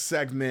the next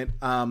segment.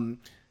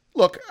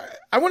 Look,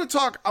 I want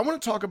to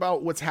talk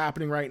about what's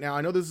happening right now.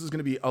 I know this is going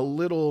to be a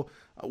little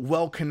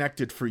well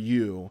connected for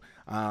you.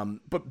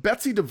 But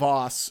Betsy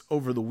DeVos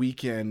over the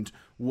weekend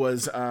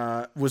was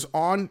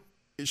on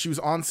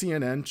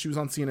CNN. She was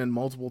on CNN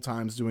multiple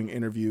times doing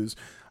interviews.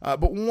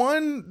 But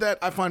one that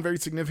I find very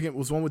significant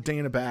was one with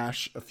Dana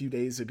Bash a few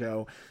days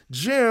ago.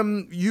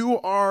 Jim,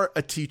 you are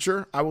a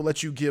teacher. I will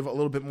let you give a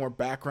little bit more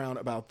background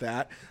about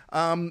that.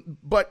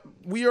 But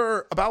we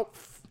are about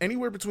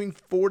anywhere between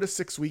 4 to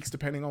 6 weeks,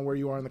 depending on where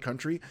you are in the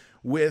country,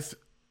 with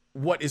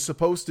what is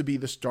supposed to be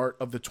the start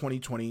of the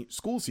 2020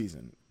 school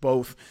season,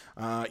 both,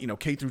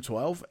 K through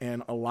 12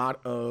 and a lot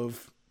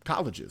of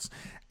colleges.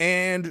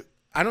 And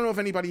I don't know if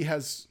anybody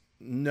has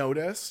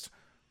noticed,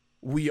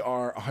 we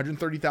are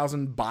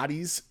 130,000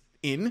 bodies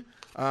in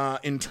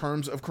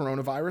terms of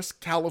coronavirus.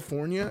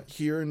 California,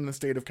 here in the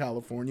state of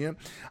California,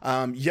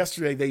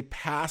 yesterday they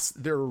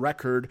passed their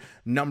record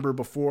number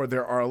before.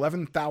 There are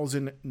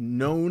 11,000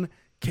 known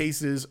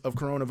cases of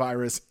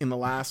coronavirus in the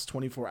last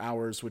 24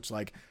 hours, which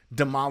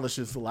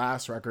demolishes the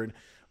last record.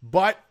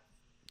 But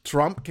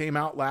Trump came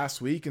out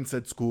last week and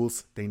said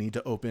schools, they need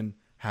to open,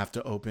 have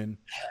to open.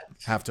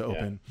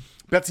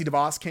 Betsy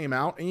DeVos came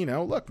out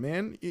and, look,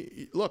 man,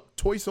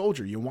 toy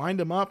soldier, you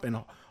wind them up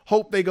and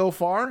hope they go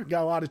far.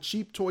 Got a lot of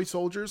cheap toy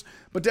soldiers,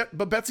 but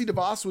Betsy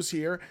DeVos was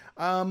here.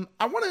 I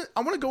want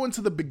to go into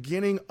the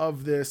beginning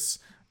of this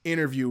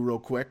interview real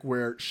quick,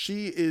 where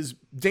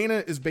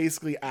Dana is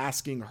basically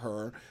asking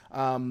her,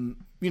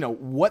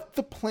 what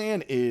the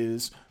plan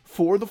is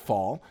for the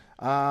fall.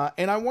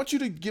 And I want you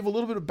to give a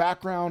little bit of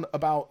background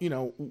about,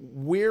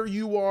 where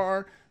you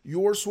are,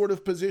 your sort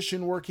of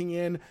position working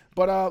in.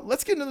 But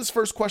let's get into this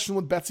first question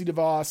with Betsy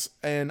DeVos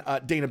and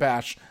Dana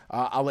Bash.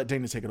 I'll let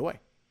Dana take it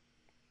away.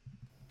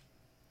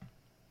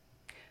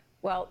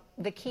 Well,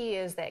 the key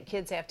is that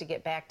kids have to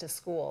get back to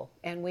school,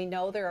 and we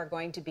know there are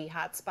going to be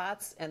hot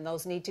spots, and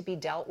those need to be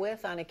dealt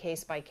with on a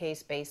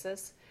case-by-case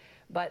basis.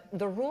 But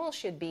the rule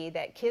should be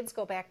that kids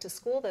go back to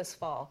school this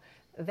fall.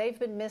 They've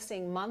been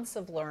missing months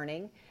of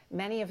learning.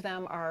 Many of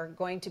them are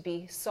going to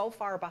be so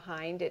far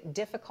behind, it's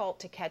difficult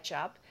to catch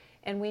up.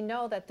 And we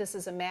know that this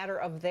is a matter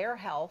of their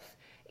health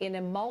in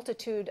a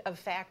multitude of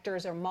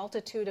factors or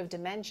multitude of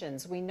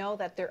dimensions. We know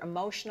that their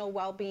emotional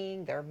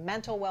well-being, their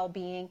mental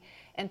well-being,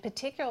 and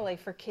particularly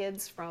for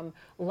kids from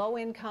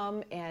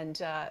low-income and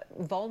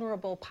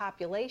vulnerable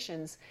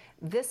populations,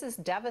 this is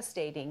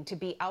devastating to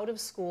be out of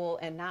school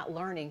and not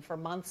learning for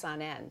months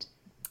on end.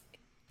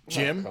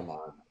 Jim? Oh, come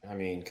on. I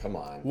mean, come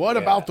on. What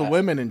about the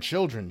women and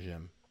children,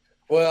 Jim?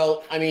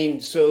 Well, I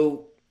mean,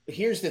 so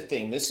here's the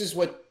thing. This is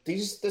what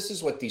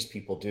these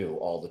people do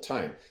all the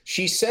time.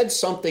 She said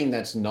something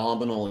that's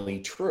nominally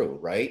true,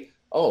 right?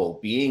 Oh,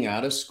 being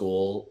out of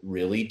school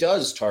really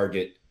does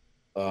target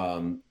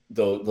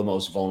the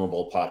most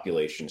vulnerable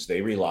populations.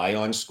 They rely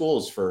on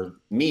schools for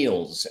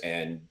meals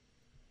and,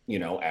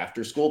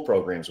 after school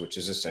programs, which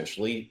is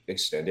essentially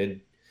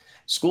extended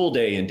school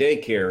day and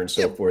daycare and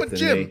so forth.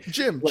 But and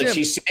Jim,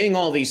 she's saying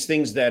all these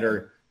things that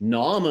are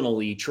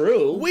nominally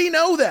true. We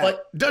know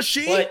that. Does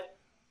she?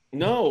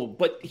 No,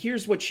 but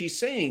here's what she's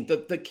saying.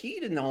 The key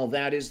to all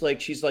that is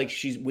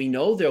we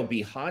know there'll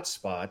be hot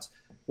spots.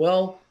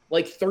 Well,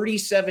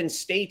 37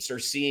 states are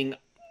seeing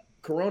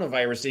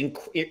coronavirus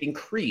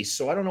increase.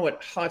 So I don't know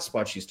what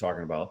hotspot she's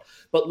talking about,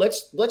 but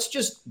let's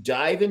just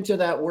dive into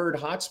that word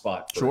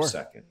hotspot for a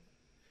second.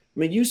 I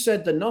mean, you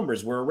said the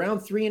numbers were around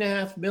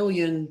 3.5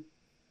 million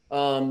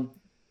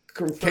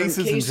confirmed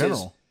cases in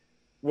general.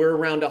 We're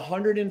around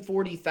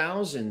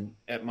 140,000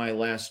 at my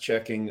last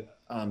checking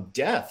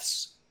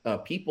deaths.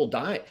 People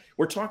die.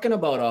 We're talking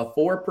about a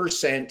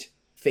 4%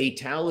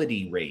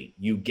 fatality rate.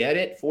 You get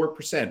it?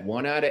 4%,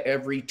 1 out of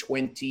every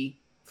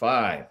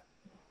 25.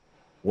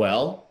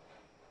 Well,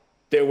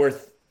 there were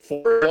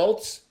 4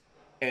 adults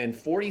and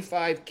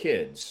 45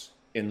 kids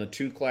in the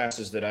 2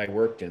 classes that I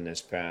worked in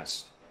this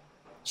past.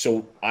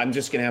 So I'm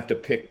just going to have to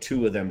pick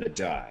 2 of them to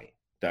die.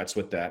 That's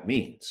what that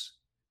means.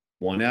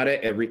 1 out of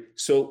every.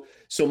 So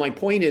my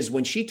point is,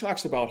 when she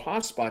talks about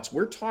hotspots,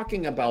 we're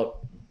talking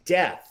about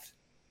death.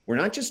 We're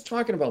not just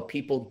talking about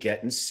people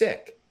getting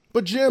sick.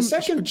 But Jim,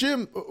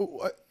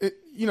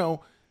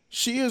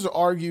 she has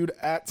argued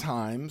at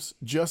times,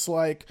 just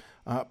like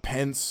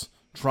Pence,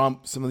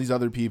 Trump, some of these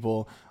other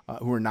people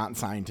who are not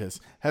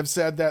scientists, have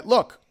said that,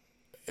 look,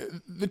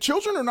 the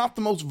children are not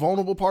the most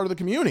vulnerable part of the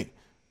community.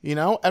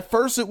 At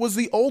first it was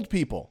the old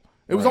people.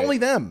 It was only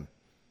them.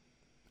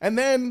 And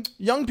then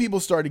young people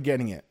started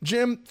getting it.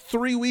 Jim,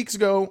 4 weeks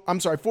ago,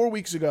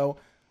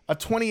 a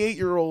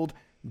 28-year-old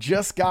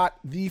just got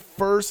the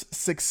first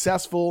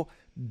successful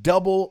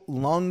double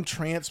lung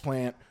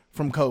transplant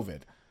from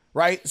COVID,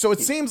 right? So it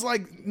seems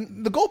like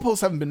the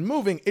goalposts haven't been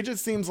moving. It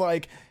just seems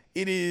like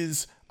it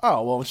is,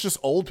 oh, well, it's just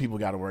old people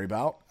got to worry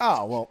about.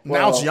 Oh, well,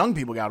 now it's young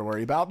people got to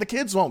worry about. The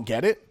kids won't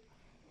get it.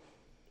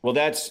 Well,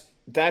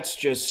 that's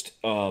just,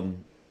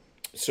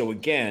 so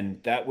again,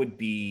 that would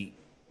be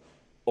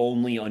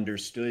only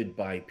understood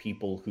by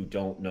people who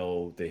don't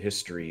know the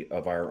history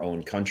of our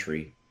own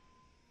country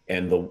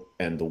and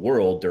the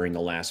world during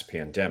the last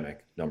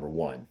pandemic, number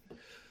one.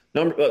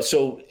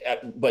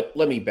 But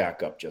let me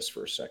back up just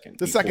for a second.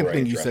 The second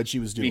thing you said she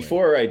was doing.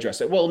 Before I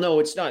address it. Well, no,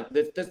 it's not.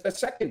 The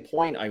second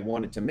point I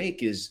wanted to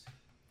make is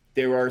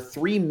there are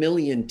 3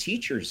 million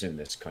teachers in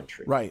this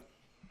country. Right.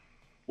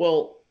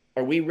 Well,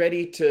 are we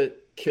ready to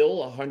kill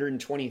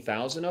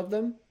 120,000 of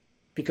them?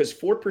 Because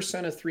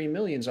 4% of 3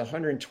 million is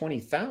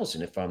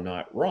 120,000, if I'm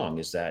not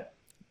wrong.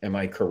 Am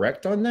I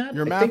correct on that?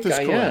 Your math is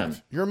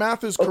correct. Your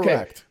math is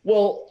correct.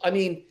 Well, I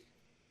mean,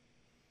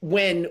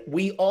 when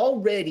we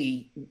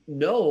already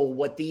know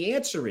what the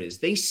answer is,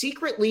 they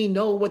secretly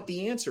know what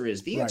the answer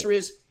is. The answer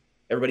is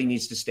everybody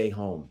needs to stay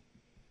home.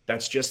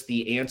 That's just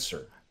the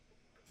answer.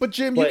 But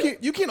Jim,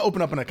 you can't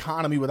open up an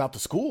economy without the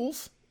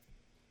schools.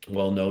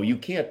 Well, no, you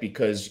can't,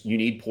 because you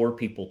need poor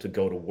people to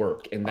go to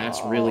work. And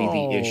that's really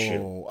the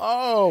issue.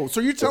 Oh, so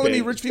you're telling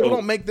me rich people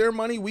don't make their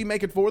money, we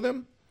make it for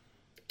them?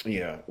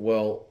 Yeah,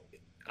 well,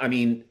 I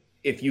mean,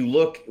 if you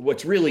look,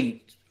 what's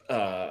really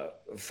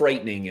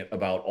frightening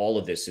about all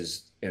of this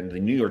is, and the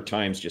New York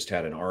Times just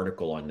had an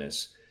article on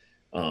this,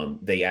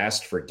 they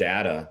asked for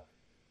data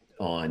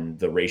on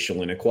the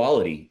racial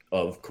inequality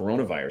of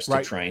coronavirus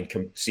to try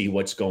and see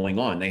what's going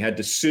on. They had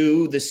to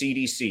sue the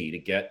CDC to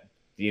get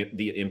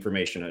the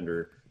information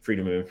under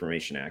Freedom of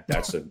Information Act.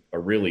 That's a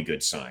really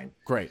good sign.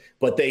 Great.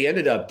 But they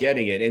ended up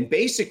getting it. And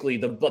basically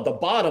the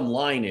bottom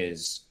line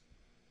is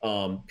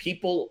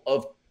people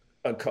of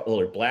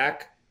color,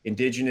 Black,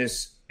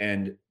 Indigenous,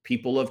 and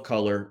people of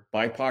color,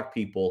 BIPOC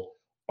people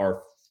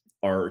are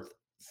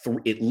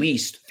at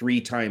least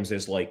 3 times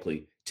as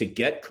likely to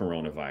get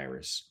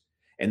coronavirus.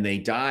 And they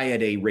die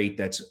at a rate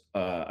that's,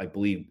 I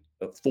believe,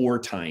 4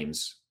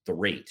 times the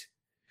rate.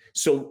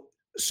 So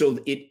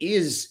it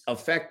is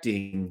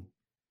affecting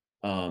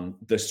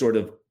the sort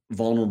of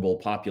vulnerable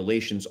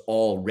populations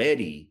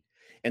already.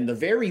 And the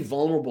very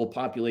vulnerable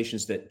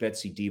populations that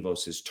Betsy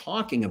DeVos is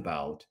talking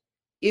about,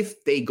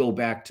 if they go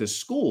back to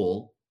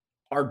school,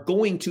 are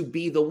going to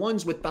be the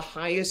ones with the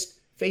highest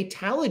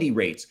fatality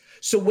rates.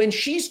 So when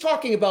she's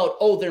talking about,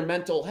 their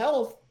mental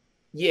health,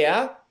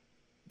 yeah,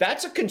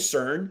 that's a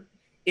concern.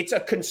 It's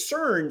a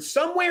concern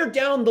somewhere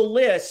down the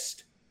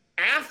list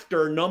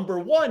after number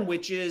 1,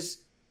 which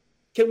is,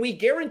 can we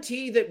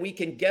guarantee that we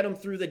can get them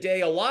through the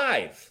day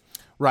alive?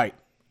 Right.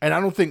 And I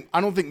don't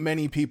think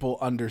many people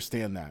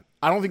understand that.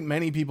 I don't think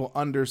many people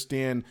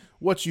understand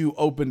what you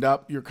opened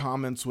up your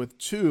comments with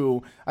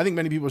too. I think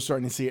many people are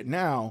starting to see it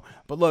now.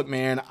 But look,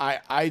 man,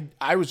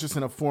 I was just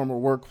in a former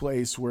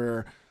workplace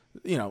where,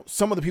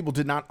 some of the people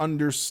did not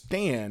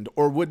understand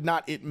or would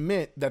not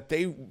admit that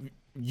they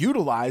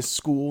utilize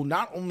school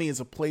not only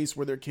as a place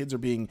where their kids are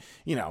being,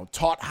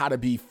 taught how to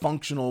be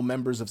functional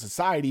members of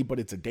society, but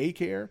it's a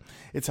daycare.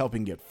 It's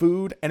helping get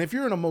food. And if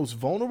you're in a most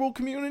vulnerable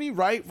community,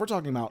 right, we're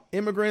talking about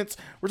immigrants,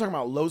 we're talking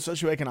about low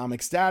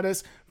socioeconomic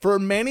status. For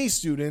many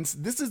students,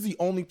 this is the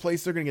only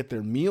place they're going to get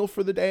their meal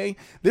for the day.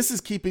 This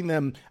is keeping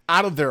them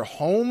out of their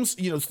homes.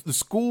 The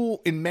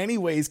school in many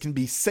ways can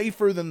be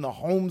safer than the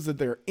homes that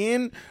they're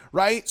in,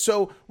 right?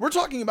 So we're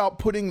talking about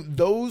putting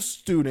those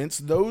students,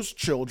 those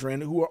children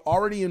who are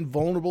already in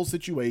vulnerable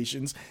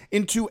situations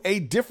into a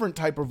different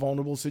type of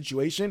vulnerable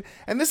situation.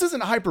 And this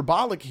isn't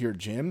hyperbolic here,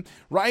 Jim,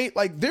 right?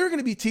 Like, there are going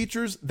to be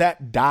teachers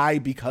that die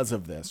because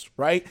of this,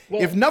 right?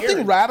 Well, if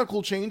nothing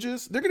radical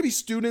changes, there are going to be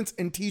students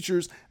and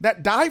teachers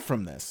that die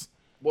from this.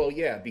 Well,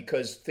 yeah,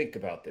 because think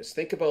about this.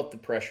 Think about the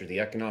pressure, the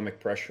economic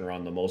pressure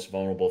on the most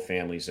vulnerable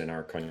families in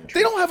our country.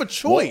 They don't have a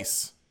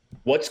choice.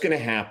 What's going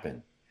to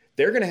happen?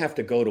 They're going to have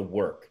to go to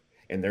work,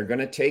 and they're going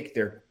to take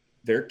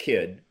their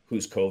kid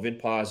who's COVID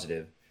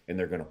positive, and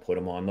they're going to put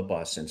them on the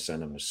bus and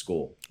send them to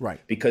school. Right.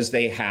 Because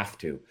they have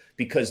to,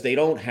 because they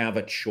don't have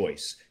a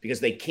choice,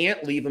 because they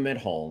can't leave them at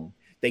home.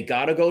 They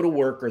got to go to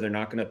work, or they're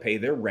not going to pay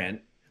their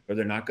rent, or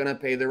they're not going to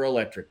pay their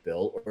electric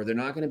bill, or they're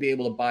not going to be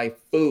able to buy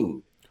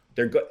food.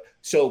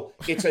 So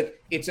it's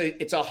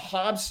a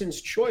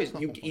Hobson's choice.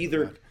 You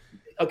either,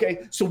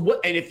 okay. So what?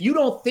 And if you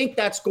don't think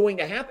that's going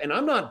to happen, and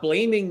I'm not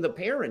blaming the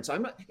parents.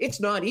 It's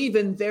not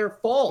even their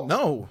fault.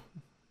 No.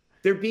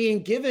 They're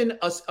being given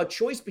a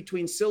choice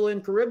between Scylla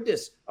and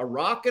Charybdis, a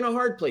rock and a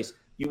hard place.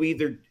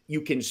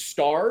 You can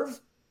starve,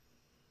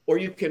 or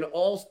you can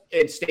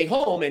stay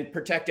home and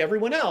protect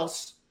everyone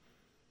else,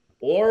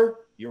 or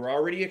you're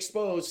already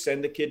exposed.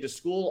 Send the kid to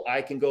school.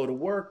 I can go to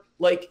work.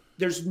 Like,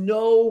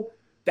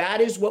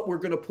 that is what we're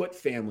going to put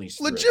families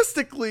through.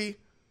 Logistically,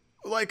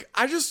 like,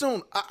 I just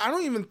don't, I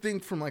don't even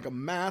think from like a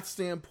math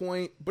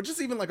standpoint, but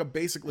just even like a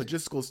basic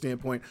logistical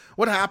standpoint,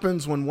 what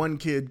happens when one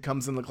kid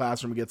comes in the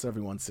classroom and gets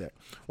everyone sick?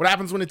 What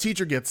happens when a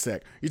teacher gets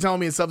sick? You're telling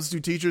me a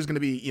substitute teacher is going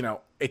to be, you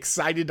know,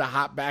 excited to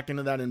hop back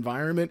into that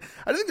environment?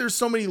 I think there's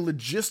so many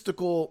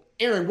logistical.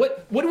 Aaron,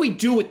 what do we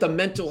do with the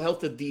mental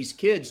health of these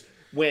kids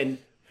when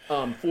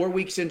 4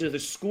 weeks into the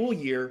school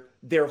year,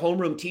 their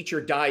homeroom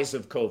teacher dies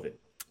of COVID?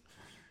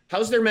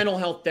 How's their mental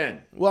health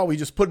then? Well, we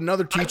just put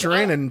another teacher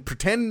in and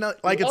pretend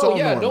like it's all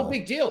normal. No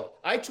big deal.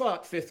 I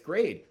taught 5th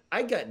grade.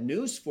 I got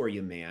news for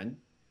you, man.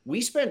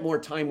 We spent more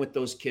time with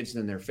those kids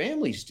than their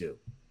families do.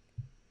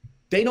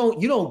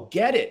 You don't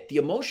get it. The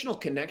emotional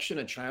connection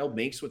a child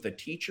makes with a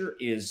teacher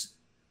is,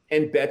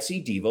 and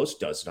Betsy DeVos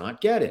does not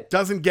get it.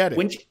 Doesn't get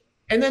it.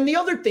 And then the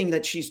other thing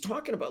that she's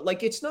talking about,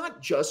 like, it's not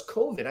just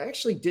COVID. I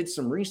actually did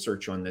some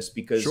research on this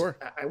because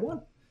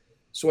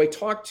So I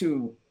talked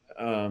to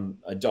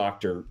a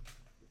doctor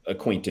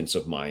acquaintance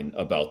of mine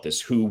about this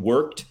who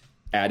worked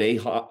at a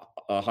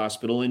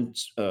hospital in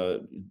a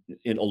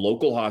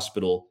local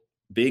hospital,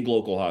 big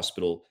local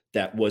hospital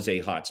that was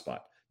a hotspot.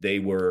 They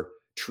were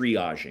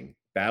triaging,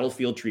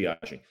 battlefield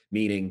triaging,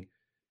 meaning,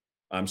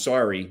 I'm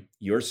sorry,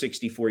 you're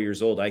 64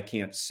 years old. I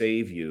can't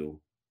save you.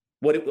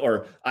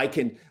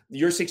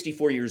 You're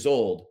 64 years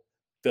old.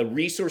 The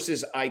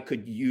resources I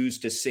could use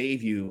to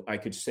save you, I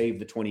could save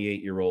the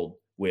 28-year-old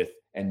with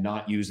and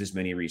not use as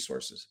many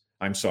resources.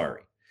 I'm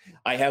sorry.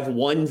 I have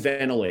one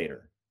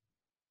ventilator.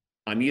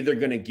 I'm either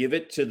going to give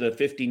it to the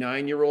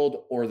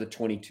 59-year-old or the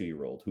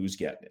 22-year-old who's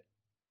getting it.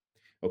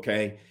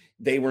 Okay.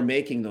 They were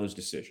making those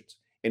decisions.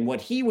 And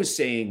what he was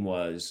saying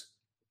was,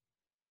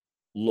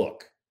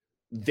 look,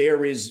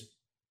 there is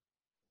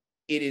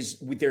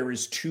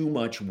too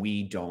much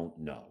we don't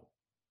know.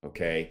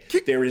 Okay.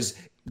 There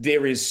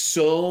is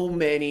so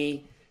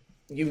many,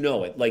 you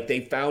know it, like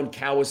they found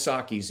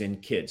Kawasaki's in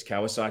kids.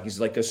 Kawasaki's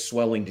like a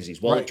swelling disease.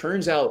 Well, It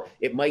turns out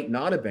it might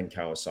not have been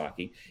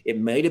Kawasaki. It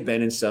might have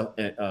been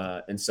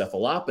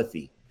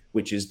encephalopathy,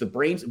 which is the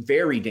brain's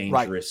very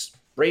dangerous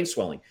brain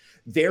swelling.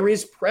 There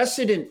is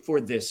precedent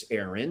for this,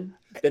 Aaron.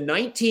 The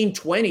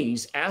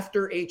 1920s,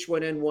 after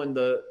H1N1,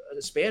 the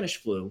Spanish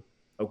flu,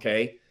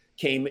 okay,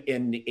 came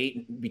in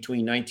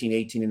between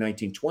 1918 and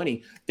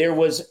 1920. There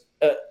was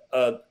a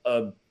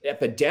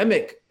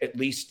epidemic, at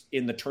least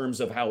in the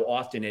terms of how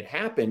often it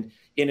happened,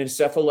 in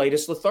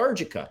encephalitis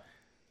lethargica.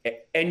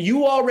 And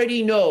you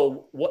already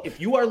know what,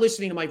 if you are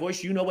listening to my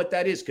voice, you know what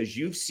that is because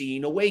you've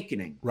seen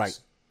Awakening,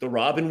 the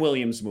Robin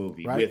Williams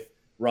movie with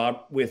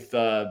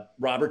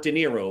Robert De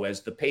Niro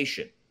as the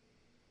patient.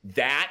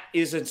 That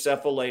is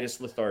encephalitis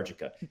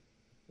lethargica.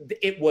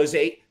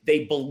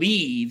 They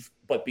believe,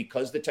 but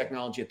because the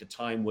technology at the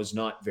time was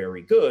not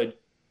very good,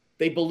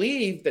 they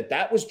believe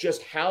that was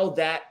just how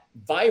that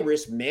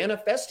virus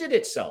manifested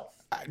itself.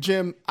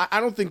 Jim,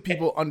 I don't think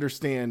people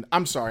understand.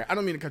 I'm sorry. I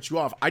don't mean to cut you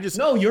off.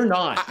 No, you're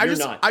not. You're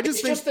not.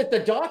 It's just that the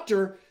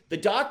doctor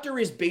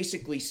is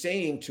basically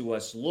saying to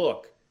us,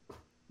 look,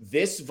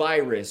 this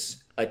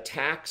virus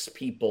attacks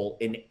people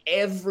in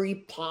every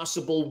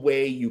possible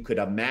way you could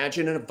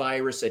imagine a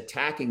virus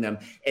attacking them,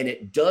 and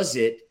it does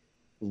it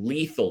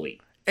lethally.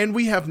 And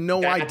we have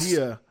no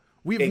idea.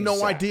 We have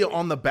no idea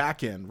on the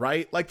back end,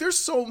 right? Like there's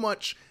so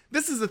much.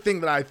 This is the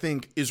thing that I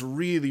think is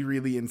really,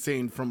 really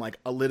insane from like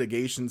a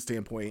litigation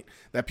standpoint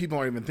that people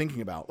aren't even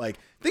thinking about. Like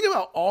think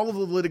about all of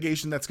the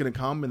litigation that's going to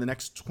come in the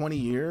next 20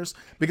 years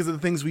because of the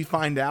things we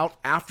find out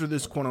after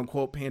this quote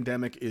unquote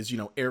pandemic is, you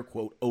know, air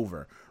quote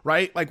over,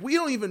 right? Like we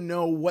don't even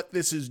know what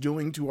this is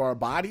doing to our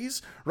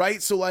bodies,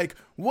 right? So like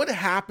what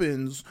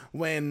happens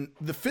when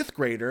the 5th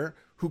grader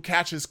who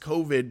catches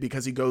COVID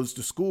because he goes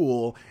to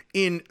school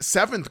in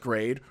 7th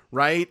grade,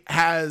 right,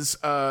 has,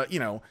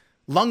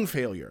 lung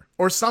failure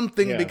or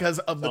something because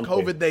of the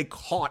COVID they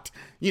caught,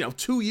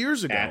 2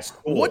 years ago. That's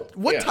cool.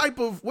 What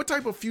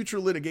type of future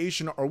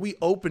litigation are we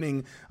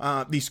opening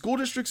these school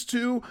districts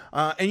to?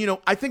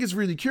 I think it's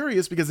really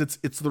curious because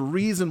it's the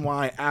reason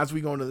why, as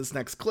we go into this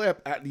next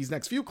clip, at these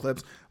next few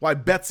clips, why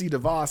Betsy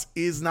DeVos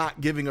is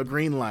not giving a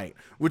green light,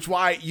 which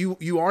why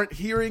you aren't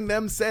hearing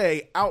them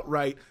say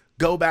outright,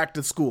 go back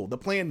to school. The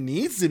plan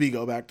needs to be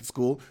go back to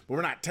school, but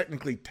we're not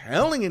technically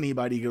telling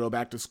anybody to go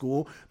back to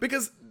school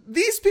because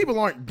these people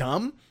aren't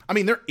dumb. I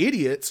mean, they're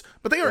idiots,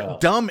 but they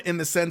aren't dumb in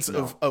the sense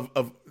of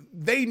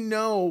they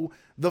know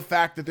the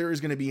fact that there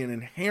is going to be an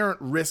inherent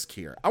risk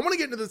here. I want to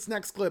get into this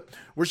next clip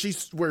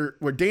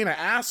where Dana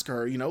asked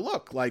her,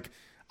 look, like,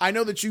 I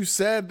know that you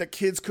said that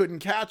kids couldn't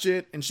catch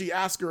it. And she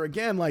asked her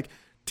again, like,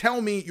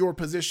 tell me your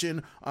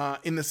position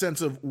in the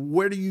sense of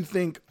where do you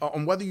think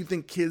on whether you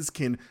think kids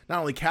can not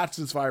only catch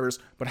this virus,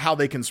 but how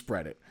they can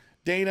spread it.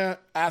 Dana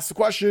asked the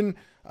question.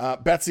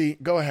 Betsy,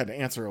 go ahead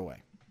and answer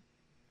away.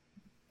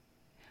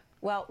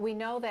 Well, we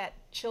know that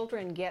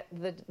children get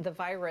the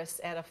virus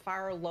at a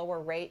far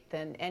lower rate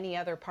than any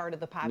other part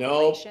of the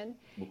population.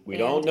 No, we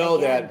don't know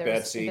that,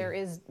 Betsy. There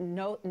is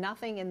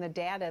nothing in the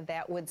data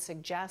that would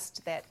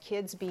suggest that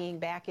kids being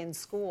back in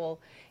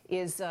school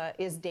is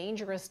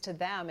dangerous to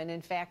them. And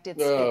in fact, it's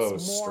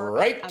more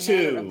a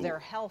matter of their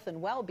health and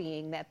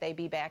well-being that they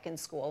be back in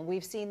school.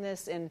 We've seen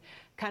this in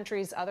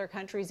other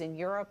countries in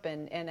Europe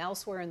and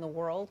elsewhere in the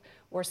world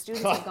where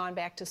students have gone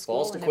back to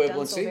school and have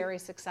done so very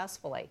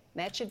successfully.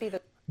 That should be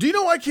the... Do you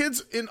know why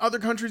kids in other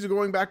countries are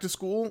going back to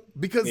school?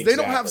 Because they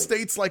don't have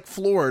states like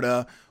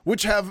Florida,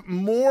 which have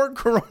more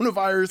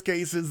coronavirus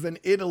cases than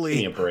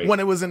Italy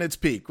when it was in its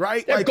peak,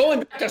 right? They're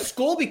going back to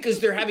school because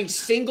they're having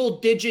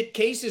single-digit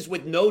cases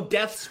with no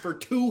deaths for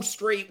 2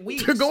 straight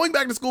weeks. They're going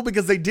back to school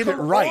because they did it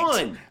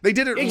right. They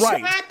did it right.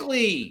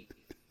 Exactly.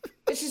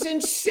 This is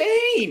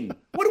insane.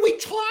 What are we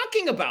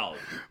talking about?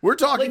 We're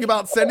talking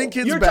about sending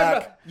kids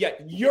back.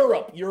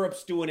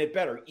 Europe's doing it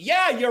better.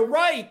 Yeah, you're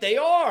right. They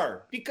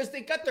are, because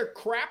they got their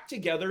crap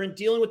together in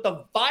dealing with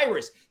the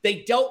virus. They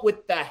dealt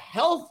with the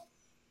health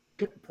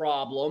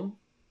problem,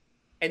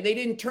 and they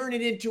didn't turn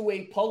it into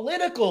a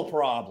political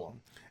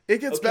problem. It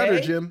gets better,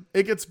 Jim.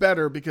 It gets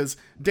better because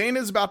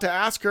Dana's about to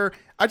ask her.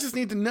 I just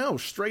need to know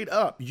straight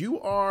up. You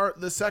are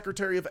the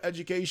Secretary of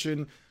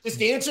Education.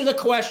 Just answer the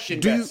question,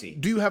 Betsy.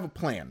 Do you have a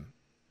plan?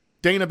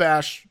 Dana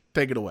Bash,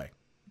 take it away.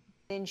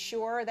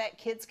 Ensure that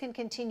kids can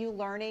continue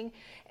learning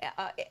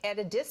at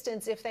a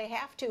distance if they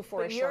have to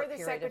for a short period of time.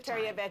 You're the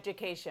Secretary of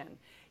Education.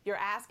 You're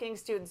asking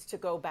students to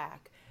go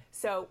back.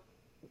 So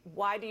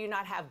why do you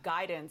not have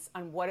guidance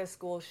on what a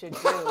school should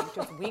do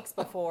just weeks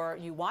before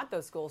you want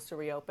those schools to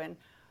reopen?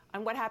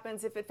 And what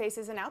happens if it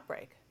faces an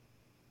outbreak?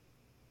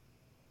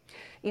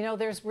 You know,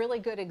 there's really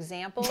good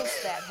examples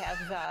that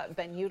have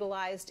been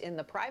utilized in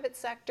the private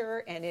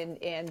sector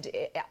and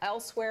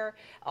elsewhere,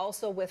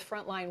 also with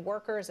frontline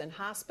workers and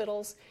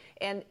hospitals.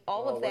 And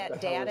all of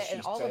that data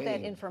and all of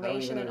that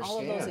information and all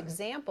of those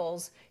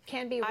examples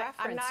can be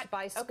referenced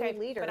by school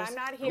leaders. But I'm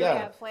not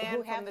hearing a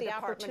plan from the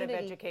Department of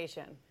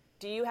Education.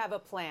 Do you have a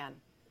plan?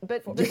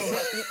 But Do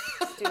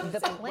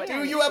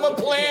you have a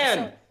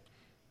plan?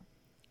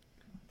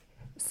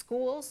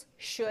 Schools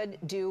should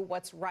do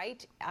what's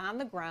right on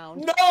the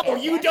ground. No,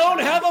 you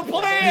don't have a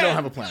plan. You don't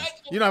have a plan.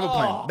 You don't have a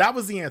plan. That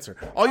was the answer.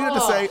 All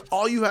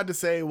you had to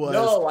say was,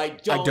 no, I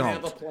don't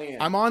have a plan.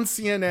 I'm on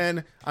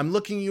CNN. I'm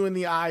looking you in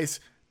the eyes,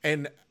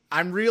 and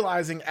I'm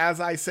realizing as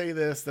I say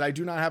this that I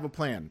do not have a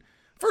plan.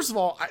 First of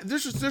all,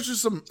 there's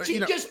just some. She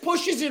just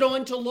pushes it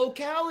on to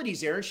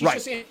localities, Aaron. She's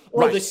just saying,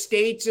 the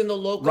states and the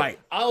local. Right.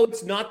 Oh,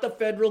 it's not the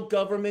federal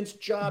government's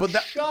job.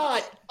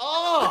 Shut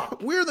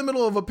up. We're in the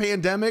middle of a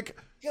pandemic.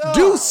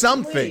 Do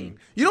something.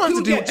 You don't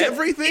have to do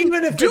everything.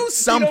 Do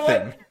something.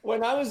 You know,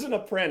 when I was an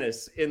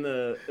apprentice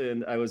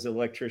I was an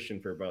electrician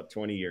for about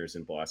 20 years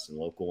in Boston,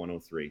 Local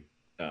 103.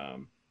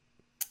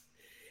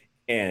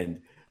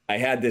 And I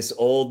had this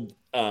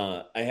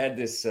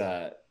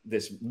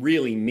this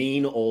really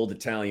mean old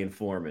Italian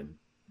foreman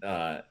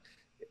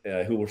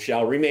who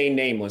shall remain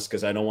nameless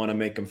because I don't want to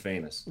make him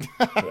famous,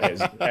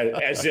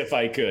 as if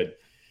I could.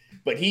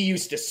 But he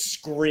used to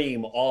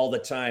scream all the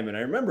time. And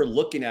I remember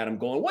looking at him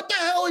going, what the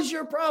hell is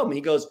your problem?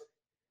 He goes,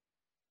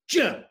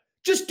 Jim,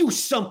 just do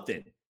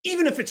something,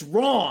 even if it's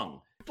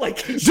wrong.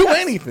 Like, do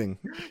anything.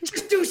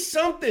 Just do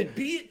something.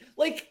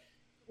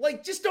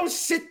 Just don't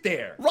sit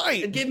there.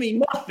 Right. And give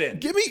me nothing.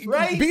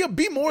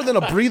 Be more than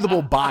a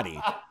breathable body.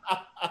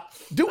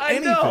 Do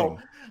anything. I know.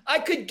 I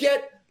could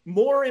get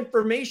more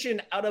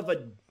information out of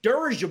a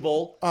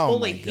dirigible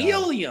full of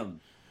helium.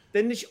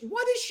 What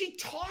is she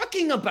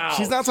talking about?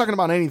 She's not talking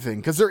about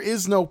anything because there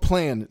is no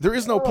plan. There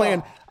is no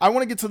plan. I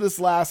want to get to this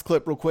last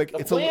clip real quick.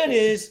 The plan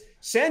is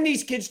send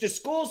these kids to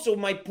school so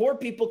my poor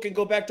people can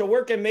go back to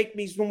work and make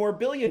me some more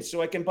billions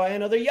so I can buy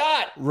another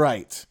yacht.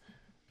 Right.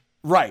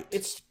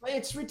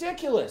 It's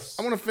ridiculous.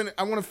 I want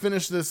to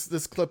finish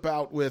this clip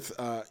out with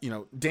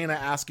Dana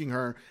asking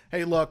her,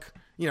 "Hey, look."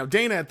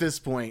 Dana at this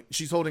point,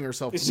 she's holding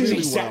herself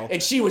really well.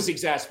 And she was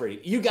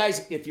exasperated. You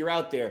guys, if you're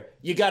out there,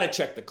 you got to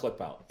check the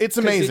clip out. It's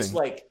amazing.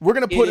 It's we're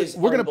going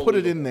to put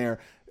it in there.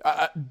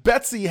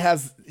 Betsy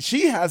has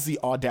the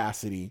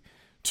audacity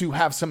to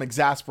have some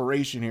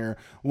exasperation here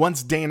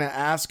once Dana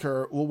asked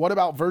her, well, what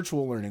about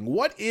virtual learning?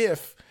 What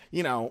if,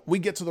 we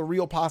get to the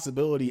real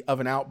possibility of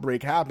an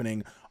outbreak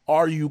happening?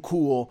 Are you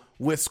cool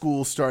with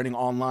school starting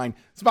online?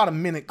 It's about a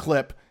minute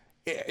clip.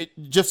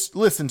 Just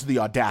listen to the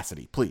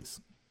audacity,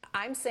 please.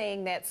 I'm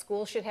saying that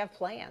schools should have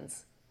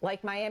plans,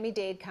 like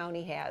Miami-Dade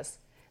County has.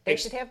 They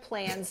should have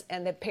plans,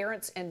 and the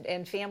parents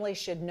and families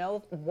should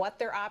know what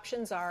their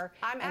options are.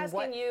 I'm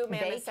asking you,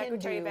 ma'am, as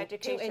Secretary of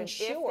Education,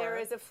 if there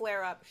is a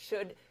flare-up,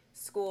 should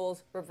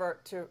schools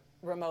revert to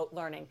remote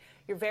learning?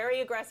 You're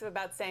very aggressive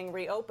about saying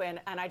reopen,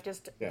 and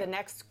the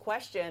next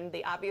question,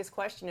 the obvious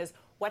question is,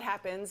 what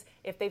happens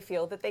if they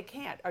feel that they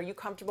can't? Are you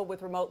comfortable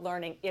with remote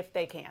learning if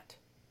they can't?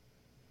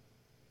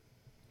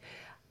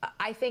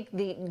 I think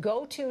the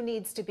go-to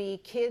needs to be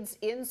kids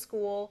in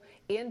school,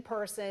 in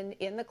person,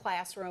 in the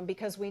classroom,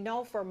 because we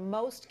know for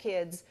most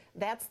kids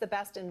that's the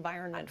best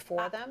environment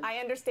for them. I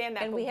understand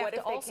that, and but we have what to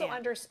if they also can't?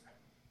 understand.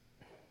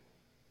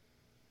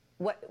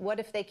 What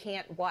if they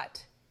can't?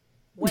 What?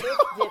 What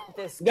if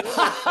the school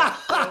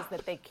shows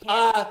that they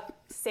can't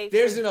safely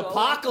There's an go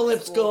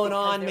apocalypse to school going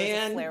on, because there's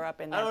a man.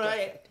 flare-up in I don't that know.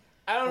 district?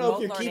 I don't know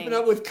if you're keeping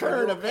up with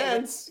current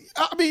events.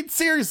 I mean,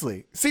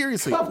 seriously.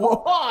 Come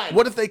on.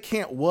 What if they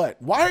can't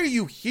what? Why are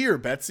you here,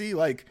 Betsy?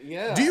 Like,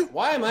 Yeah.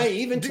 Why am I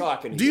even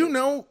talking to you? Do you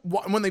know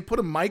when they put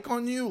a mic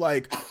on you,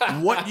 like,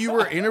 what you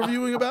were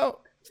interviewing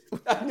about?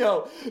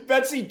 No,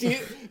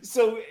 Betsy,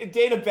 so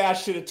Dana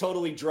Bash should have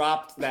totally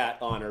dropped that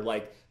on her.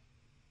 Like,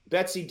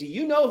 Betsy, do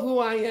you know who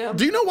I am?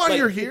 Do you know why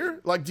you're here?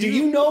 Like, do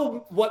you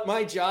know what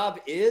my job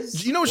is?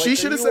 Do you know what she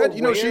should have said?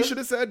 You know, she should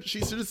have said,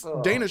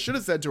 Dana should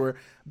have said to her,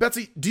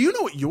 Betsy, do you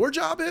know what your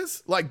job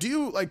is? Like,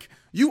 you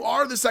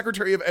are the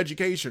Secretary of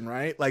Education,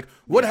 right? Like,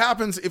 what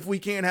happens if we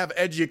can't have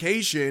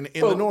education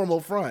in the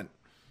normal front?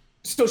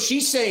 So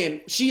she's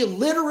saying, she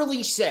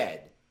literally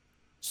said,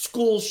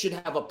 schools should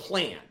have a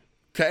plan.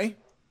 Okay.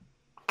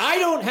 I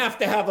don't have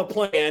to have a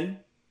plan,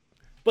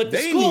 but the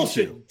school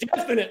should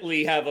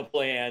definitely have a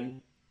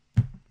plan.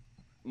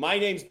 My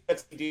name's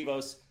Betsy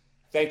DeVos.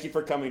 Thank you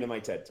for coming to my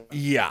TED Talk.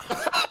 Yeah.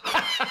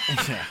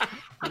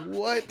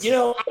 What? You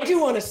know, I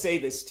do want to say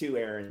this too,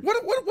 Aaron.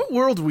 What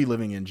world are we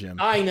living in, Jim?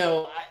 I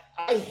know.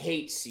 I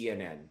hate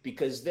CNN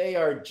because they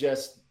are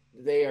just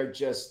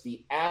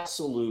the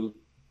absolute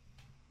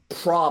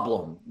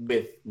problem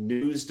with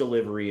news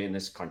delivery in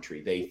this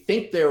country. They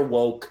think they're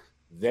woke.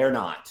 They're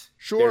not.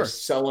 Sure. They're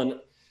selling.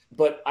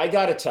 But I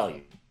got to tell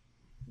you,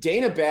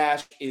 Dana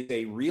Bash is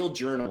a real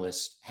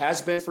journalist,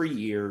 has been for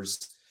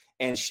years.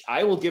 And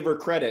I will give her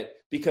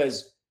credit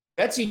because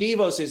Betsy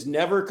DeVos is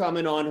never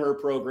coming on her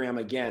program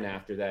again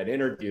after that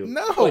interview.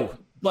 No.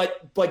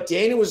 But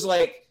Dana was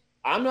like,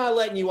 I'm not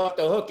letting you off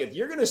the hook. If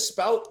you're going to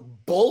spout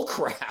bull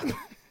crap,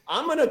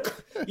 I'm going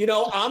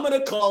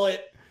to call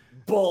it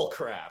bull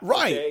crap.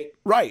 Right. Okay?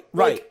 Right.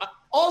 Like,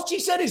 all she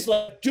said is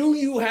like, do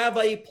you have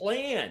a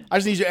plan? I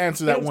just need you to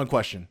answer that one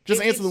question.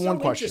 Just answer the one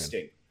question.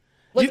 Interesting.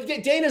 Like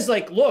Dana's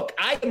like, look,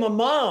 I am a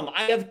mom.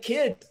 I have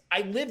kids.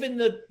 I live in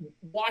the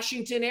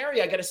Washington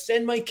area. I got to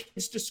send my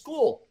kids to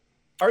school.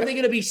 Are they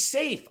going to be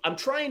safe? I'm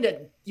trying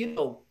to,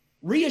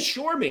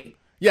 reassure me.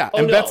 Yeah,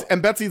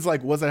 and Betsy's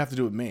like, what does that have to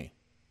do with me?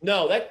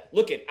 No,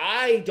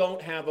 I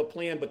don't have a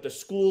plan, but the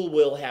school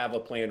will have a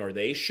plan, or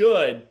they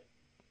should.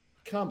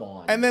 Come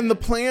on. And then the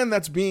plan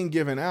that's being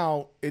given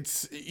out,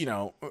 it's,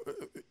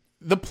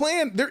 the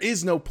plan, there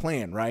is no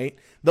plan, right?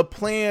 The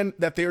plan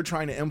that they're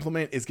trying to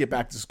implement is get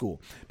back to school.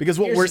 Because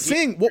what we're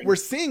seeing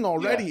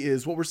already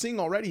is,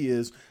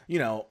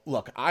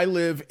 look, I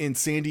live in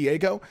San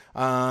Diego,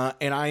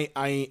 and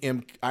I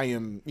am,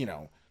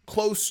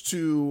 close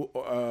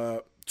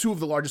to two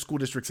of the largest school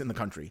districts in the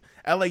country,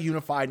 LA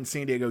Unified and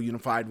San Diego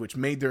Unified, which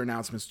made their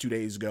announcements 2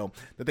 days ago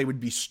that they would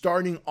be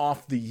starting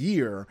off the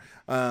year,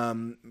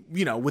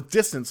 with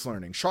distance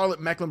learning. Charlotte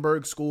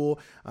Mecklenburg School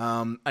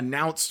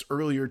announced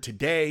earlier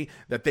today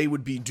that they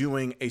would be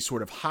doing a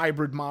sort of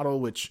hybrid model,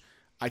 which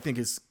I think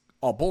is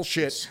all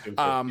bullshit.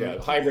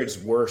 Hybrid's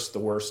the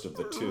worst of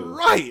the two.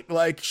 Right.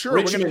 Like, sure,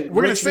 we're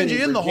going to send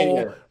you in the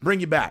hole, bring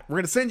you back. We're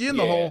going to send you in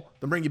the hole,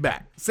 then bring you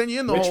back. Send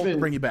you in the hole, then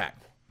bring you back.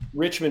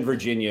 Richmond,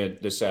 Virginia,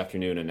 this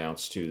afternoon annoued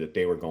too that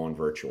they were going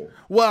virtual.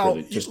 Well,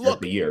 for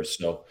the year.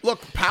 So look,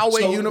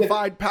 Poway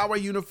Unified,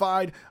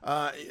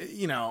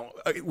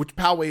 which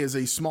Poway is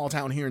a small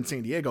town here in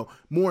San Diego.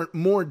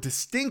 More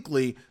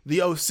distinctly,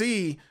 the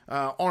OC,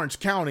 Orange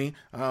County,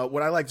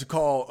 what I like to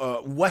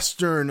call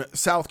Western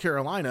South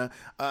Carolina,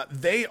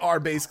 they are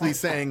basically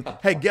saying,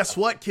 "Hey, guess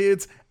what,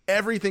 kids?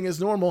 Everything is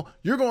normal.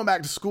 You're going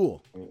back to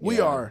school. We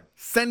are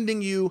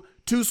sending you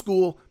to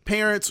school.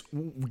 Parents,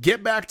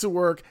 get back to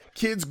work.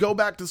 Kids, go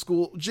back to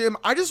school." Jim,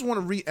 I just want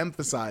to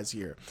re-emphasize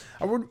here.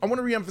 I want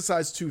to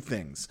re-emphasize two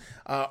things,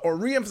 or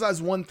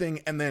re-emphasize one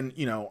thing, and then,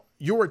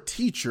 you're a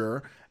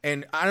teacher,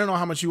 and I don't know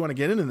how much you want to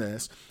get into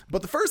this,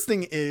 but the first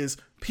thing is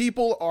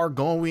people are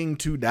going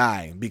to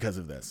die because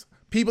of this.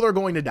 People are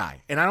going to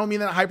die. And I don't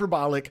mean that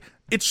hyperbolic.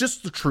 It's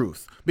just the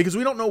truth, because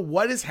we don't know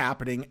what is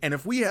happening. And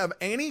if we have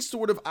any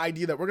sort of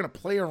idea that we're going to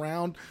play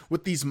around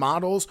with these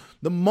models,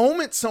 the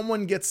moment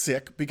someone gets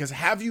sick, because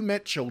have you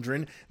met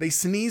children? They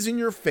sneeze in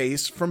your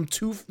face from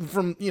 2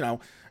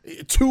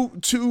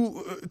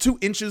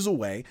 inches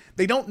away.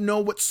 They don't know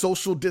what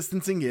social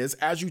distancing is,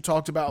 as you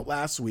talked about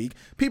last week.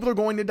 People are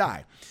going to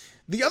die.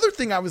 The other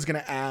thing I was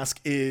going to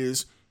ask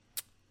is,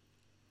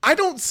 I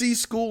don't see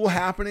school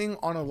happening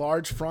on a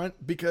large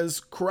front because,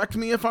 correct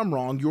me if I'm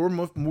wrong, you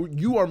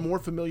are more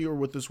familiar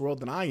with this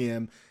world than I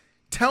am.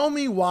 Tell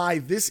me why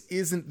this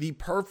isn't the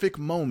perfect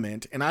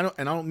moment, and I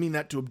don't mean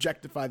that to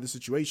objectify the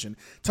situation.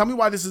 Tell me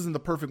why this isn't the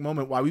perfect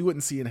moment, why we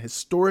wouldn't see an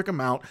historic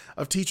amount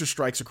of teacher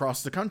strikes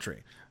across the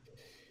country.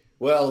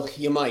 Well,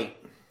 you might.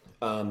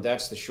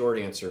 That's the short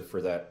answer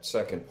for that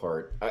second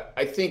part.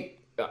 I think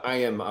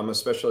I'm a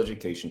special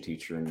education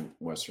teacher in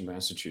Western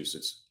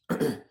Massachusetts.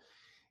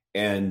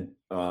 And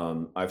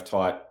I've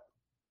taught,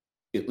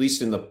 at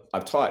least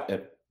I've taught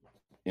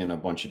in a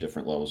bunch of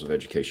different levels of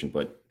education,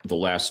 but the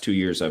last 2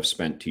 years I've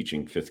spent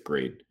teaching 5th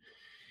grade.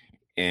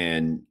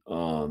 And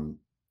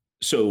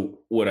so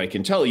what I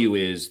can tell you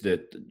is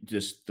that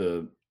just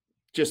the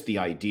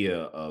idea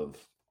of,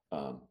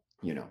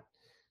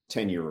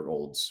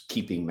 10-year-olds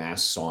keeping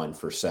masks on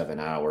for 7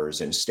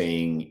 hours and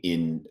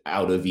staying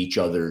out of each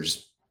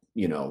other's,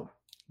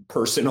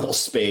 personal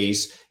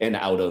space and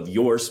out of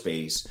your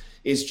space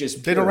is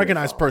just, they don't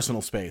recognize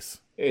personal space.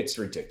 It's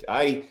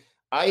ridiculous.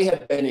 I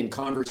have been in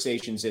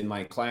conversations in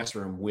my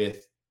classroom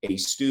with a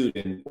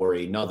student or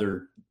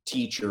another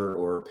teacher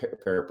or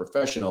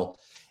paraprofessional,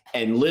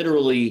 and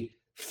literally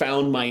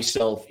found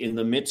myself in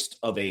the midst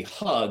of a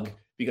hug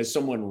because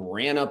someone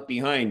ran up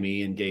behind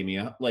me and gave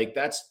me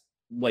that's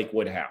like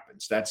what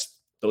happens.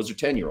 Those are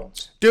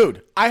 10-year-olds.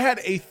 Dude, I had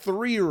a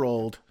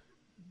 3-year-old,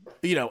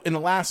 in the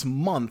last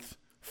month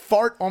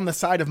fart on the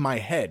side of my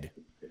head.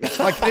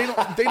 Like they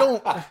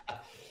don't,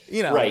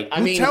 right.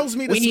 Who tells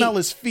me to smell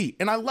his feet?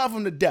 And I love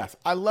him to death.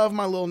 I love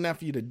my little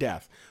nephew to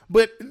death.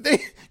 But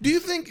do you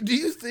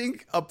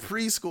think a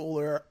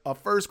preschooler, a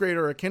first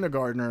grader, a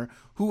kindergartner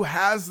who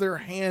has their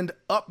hand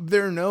up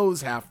their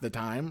nose half the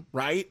time,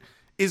 right,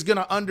 is going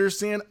to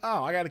understand,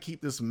 oh, I got to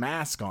keep this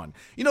mask on?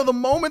 The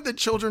moment that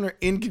children are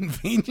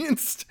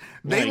inconvenienced,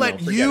 they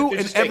let you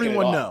and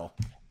everyone know.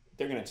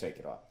 They're going to take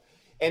it off.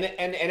 And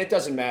it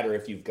doesn't matter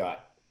if you've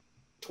got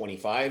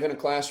 25 in a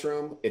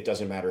classroom. It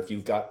doesn't matter if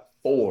you've got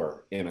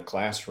 4 in a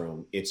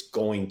classroom. It's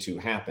going to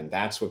happen.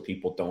 That's what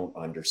people don't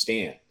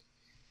understand,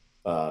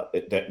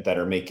 that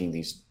are making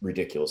these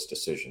ridiculous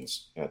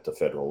decisions at the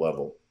federal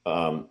level.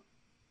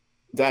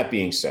 That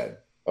being said,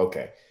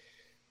 okay,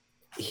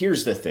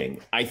 here's the thing.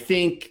 I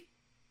think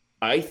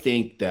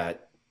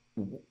that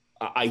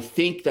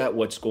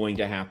what's going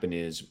to happen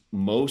is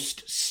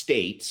most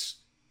states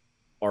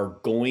are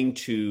going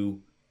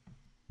to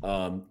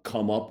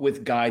come up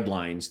with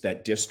guidelines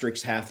that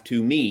districts have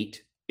to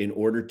meet in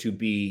order to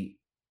be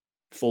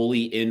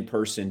fully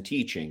in-person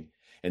teaching.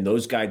 And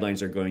those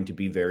guidelines are going to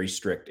be very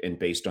strict and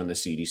based on the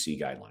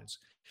CDC guidelines.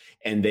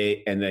 And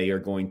they are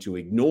going to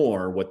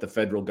ignore what the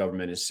federal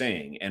government is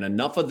saying. And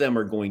enough of them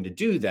are going to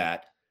do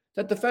that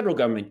the federal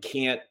government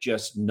can't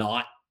just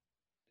not,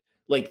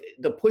 like,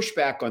 the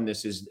pushback on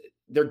this is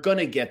they're going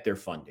to get their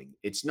funding.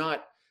 It's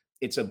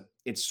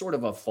sort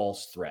of a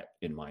false threat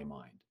in my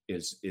mind,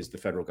 is the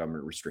federal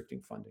government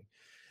restricting funding.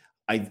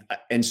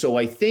 And so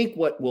I think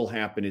what will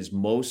happen is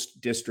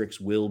most districts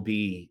will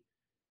be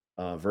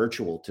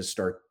virtual to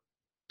start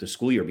the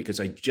school year, because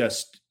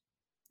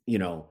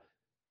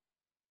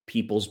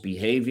people's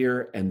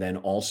behavior and then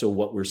also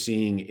what we're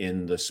seeing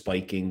in the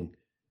spiking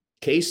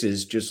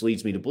cases just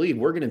leads me to believe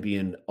we're going to be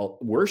in a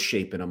worse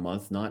shape in a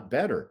month, not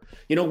better.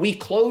 We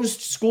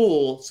closed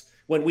schools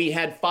when we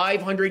had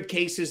 500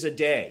 cases a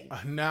day.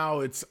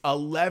 Now it's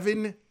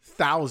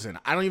 11,000.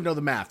 I don't even know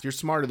the math. You're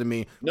smarter than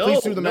me. No,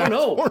 please do the math.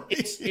 No.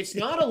 It's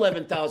not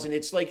 11,000.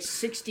 It's like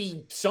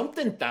 60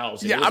 something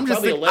thousand. Yeah, I'm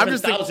just thinking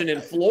 11,000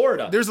 in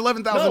Florida. There's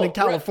 11,000 in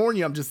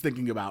California. Right. I'm just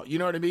thinking about. You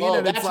know what I mean? Oh,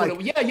 and that's it's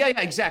like,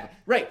 yeah, exactly.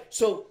 Right.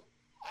 So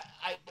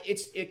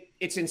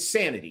it's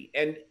insanity.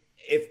 And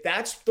if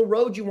that's the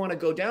road you want to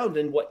go down,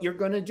 then what you're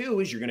going to do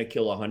is you're going to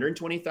kill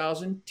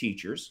 120,000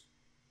 teachers.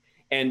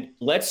 And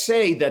let's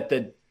say that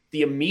the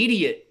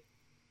immediate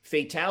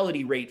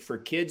fatality rate for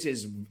kids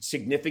is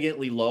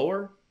significantly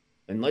lower.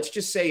 And let's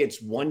just say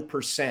it's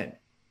 1%.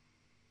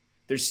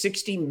 There's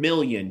 60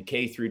 million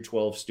K through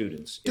 12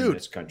 students in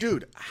this country.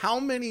 Dude, how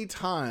many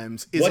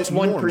times is what's it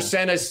normal?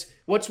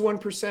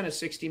 1% of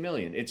 60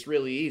 million? It's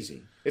really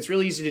easy. It's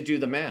really easy to do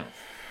the math.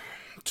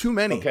 Too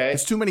many. Okay.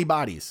 It's too many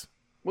bodies.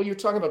 Well, you're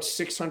talking about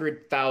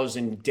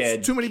 600,000 dead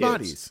it's too many kids.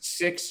 bodies.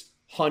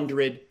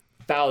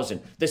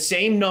 600,000. The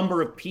same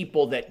number of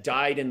people that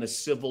died in the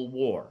Civil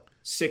War.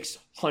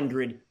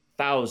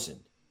 600,000.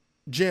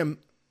 Jim,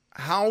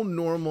 how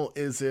normal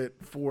is it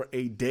for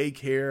a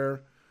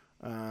daycare,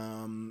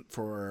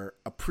 for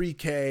a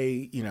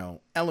pre-K,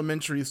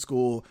 elementary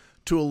school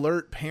to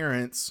alert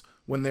parents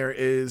when there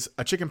is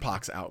a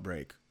chickenpox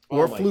outbreak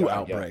or flu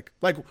outbreak?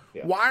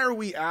 Yeah. Why are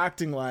we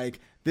acting like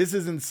this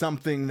isn't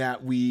something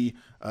that we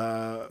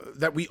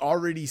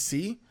already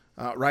see,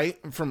 right?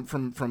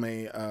 From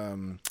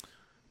a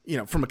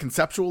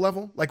conceptual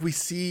level, like we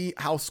see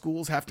how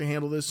schools have to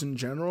handle this in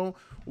general.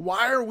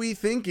 Why are we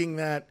thinking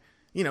that,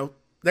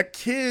 that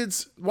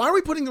kids, why are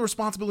we putting the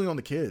responsibility on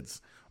the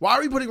kids? Why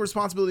are we putting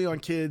responsibility on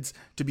kids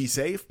to be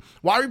safe?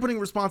 Why are we putting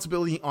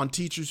responsibility on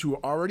teachers who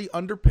are already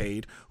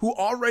underpaid, who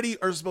already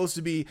are supposed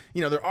to be,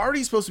 they're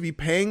already supposed to be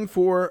paying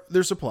for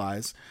their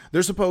supplies.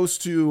 They're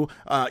supposed to,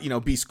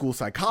 be school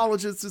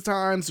psychologists at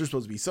times. They're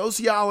supposed to be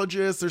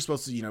sociologists. They're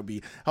supposed to,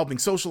 be helping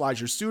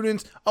socialize your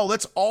students. Oh,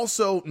 let's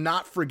also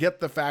not forget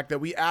the fact that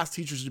we ask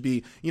teachers to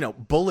be,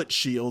 bullet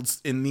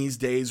shields in these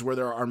days where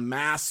there are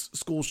mass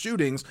school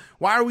shootings.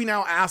 Why are we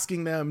now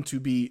asking them to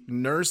be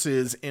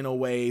nurses in a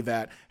way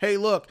that, hey,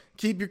 look,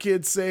 keep your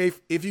kids safe.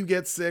 If you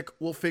get sick,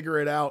 we'll figure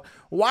it out.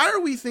 Why are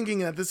we thinking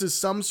that this is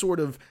some sort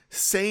of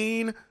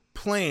sane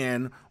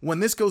plan when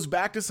this goes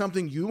back to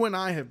something you and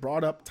I have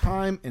brought up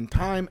time and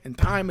time and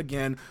time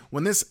again,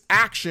 when this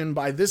action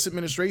by this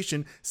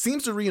administration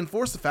seems to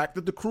reinforce the fact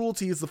that the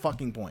cruelty is the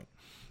fucking point.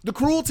 The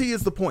cruelty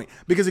is the point,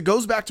 because it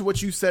goes back to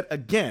what you said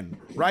again,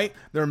 right?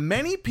 There are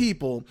many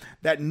people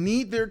that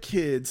need their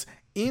kids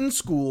in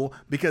school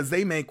because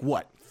they make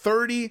what?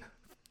 $30,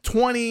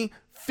 $20,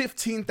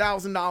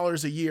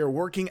 $15,000 a year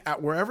working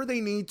at wherever they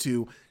need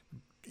to,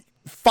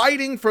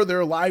 fighting for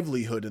their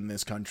livelihood in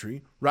this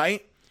country,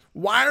 right?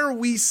 Why are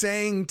we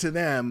saying to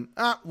them,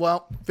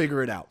 well,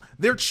 figure it out?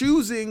 They're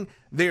choosing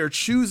their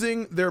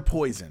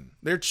poison.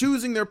 They're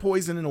choosing their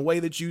poison in a way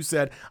that you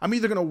said, I'm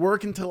either going to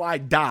work until I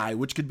die,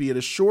 which could be at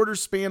a shorter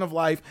span of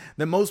life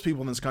than most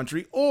people in this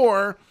country,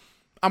 or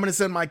I'm going to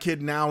send my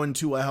kid now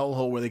into a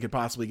hellhole where they could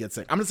possibly get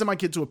sick. I'm going to send my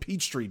kid to a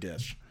Peachtree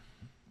dish.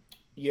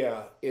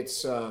 Yeah,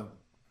 it's, I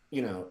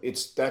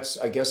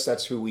guess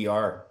that's who we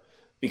are.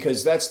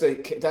 Because that's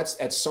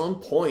at some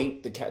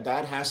point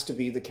that has to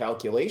be the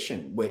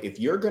calculation. If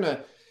you're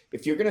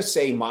gonna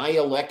say my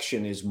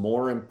election is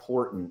more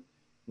important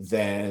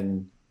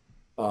than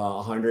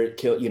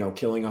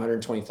killing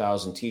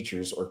 120,000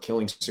 teachers or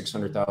killing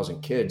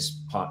 600,000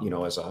 kids,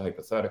 as a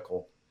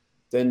hypothetical,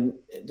 then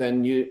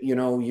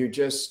you're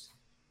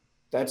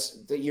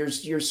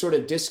sort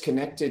of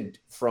disconnected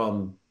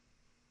from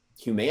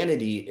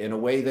humanity in a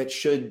way that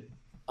should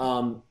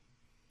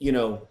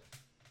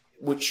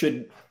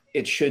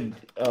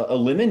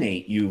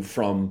eliminate you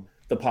from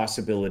the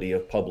possibility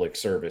of public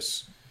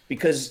service,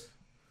 because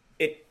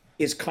it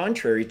is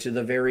contrary to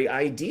the very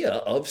idea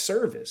of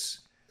service.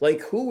 Like,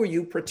 who are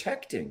you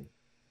protecting?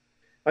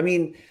 I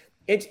mean,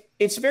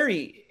 it's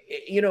very,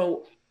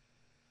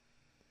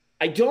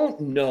 I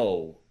don't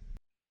know.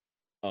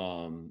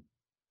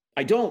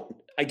 I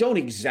don't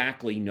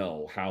exactly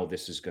know how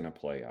this is going to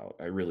play out.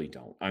 I really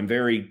don't. I'm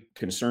very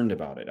concerned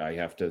about it. I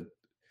have to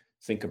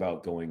think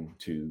about going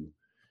to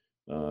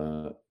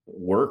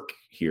work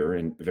here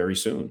and very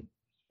soon.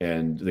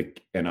 And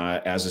I,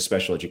 as a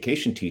special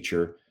education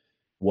teacher,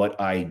 what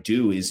I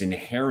do is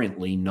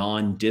inherently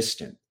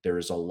non-distant. There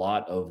is a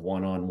lot of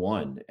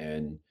one-on-one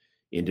and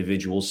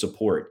individual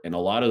support. And a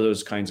lot of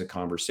those kinds of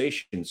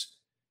conversations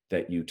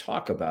that you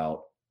talk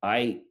about,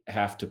 I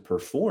have to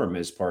perform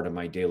as part of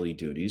my daily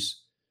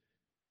duties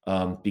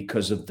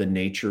because of the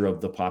nature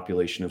of the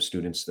population of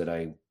students that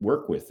I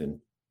work with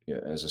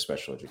as a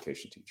special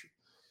education teacher.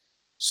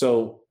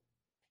 So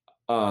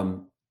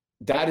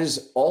that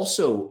is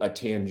also a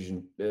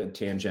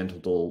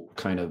tangential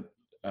kind of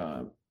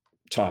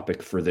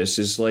topic for this,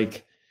 is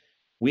like,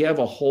 we have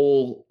a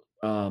whole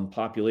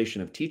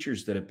population of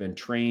teachers that have been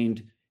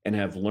trained and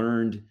have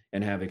learned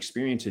and have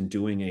experience in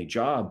doing a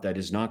job that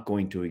is not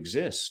going to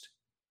exist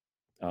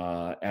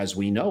as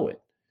we know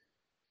it.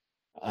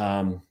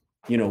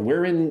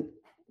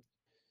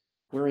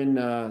 We're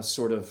in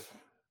sort of,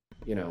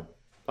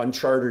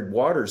 uncharted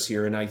waters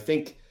here. And I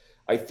think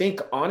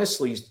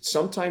honestly,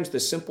 sometimes the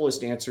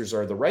simplest answers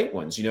are the right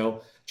ones.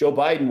 Joe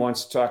Biden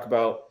wants to talk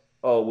about,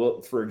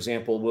 for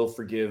example, we'll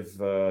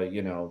forgive,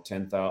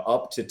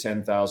 up to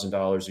 $10,000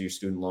 of your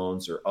student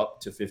loans, or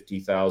up to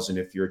 $50,000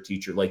 if you're a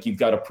teacher. Like, you've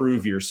got to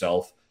prove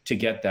yourself to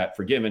get that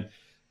forgiven.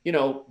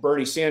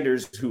 Bernie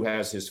Sanders, who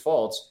has his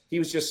faults, he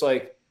was just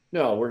like,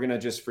 no, we're going to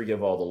just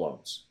forgive all the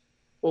loans.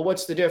 Well,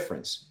 what's the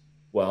difference?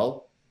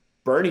 Well,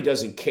 Bernie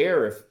doesn't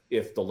care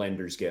if the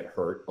lenders get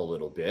hurt a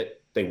little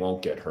bit. They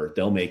won't get hurt.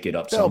 They'll make it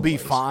up. They'll be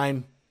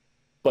fine.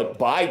 But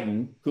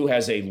Biden, who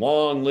has a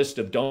long list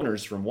of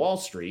donors from Wall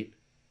Street,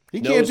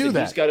 he can't do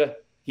that.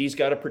 He's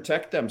got to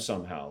protect them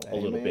somehow a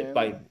little bit.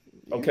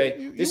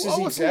 This is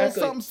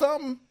exactly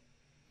something.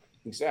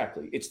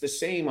 Exactly. It's the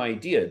same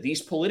idea.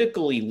 These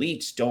political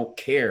elites don't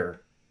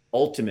care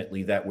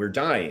ultimately that we're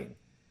dying.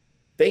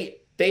 They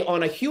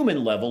on a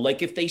human level,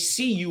 like, if they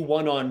see you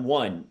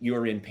one-on-one,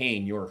 you're in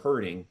pain, you're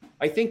hurting,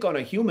 I think on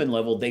a human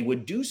level they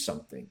would do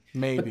something.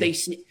 Maybe.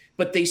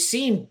 But they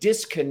seem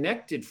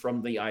disconnected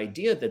from the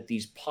idea that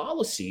these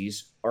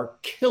policies are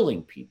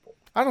killing people.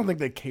 I don't think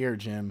they care,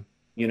 Jim.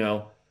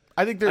 I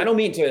don't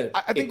mean to.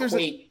 I think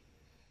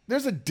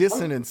there's a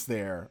dissonance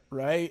there,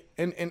 right?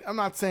 And I'm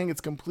not saying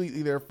it's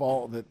completely their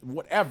fault, that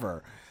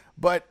whatever,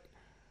 but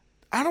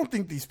I don't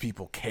think these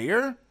people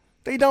care.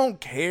 They don't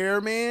care,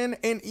 man.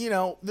 And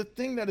the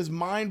thing that is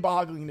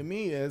mind-boggling to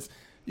me is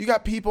you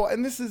got people,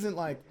 and this isn't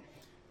like,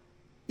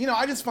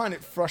 I just find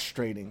it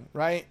frustrating,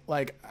 right?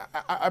 Like,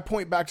 I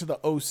point back to the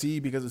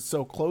OC because it's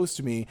so close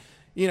to me.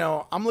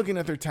 I'm looking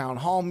at their town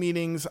hall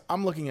meetings.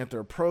 I'm looking at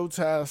their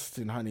protests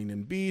in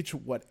Huntington Beach,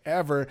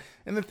 whatever.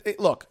 And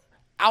look,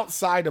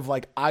 outside of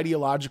like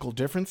ideological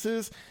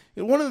differences,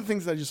 one of the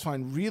things that I just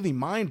find really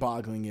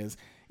mind-boggling is,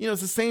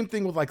 it's the same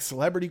thing with like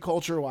celebrity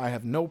culture, where I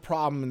have no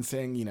problem in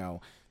saying,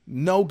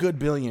 no good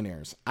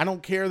billionaires. I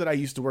don't care that I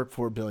used to work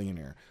for a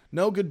billionaire.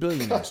 No good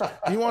billionaires.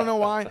 Do you want to know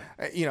why?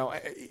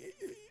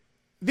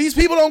 These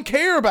people don't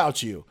care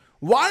about you.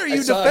 Why are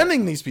you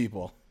defending these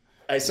people?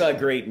 I saw a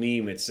great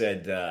meme. It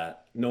said,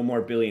 no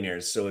more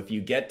billionaires. So if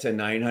you get to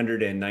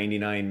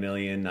 999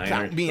 million,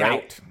 count me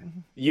out.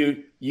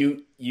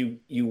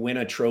 you win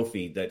a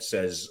trophy that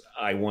says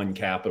I won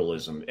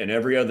capitalism, and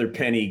every other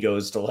penny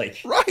goes to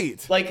like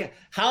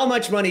how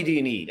much money do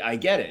you need? I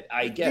get it.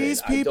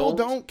 These people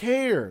don't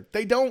care.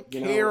 They don't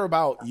care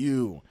about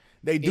you.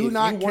 They do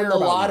not care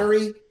about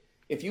lottery.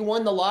 If you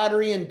won the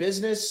lottery in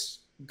business,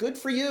 good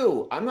for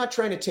you. I'm not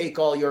trying to take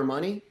all your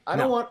money. I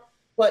don't want,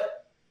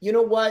 but you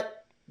know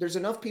what? There's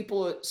enough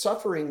people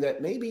suffering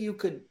that maybe you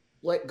could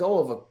let go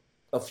of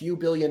a few $1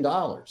 billion.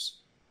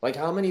 Like,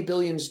 how many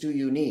billions do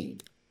you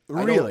need?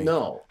 Really? I don't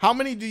know. How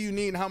many do you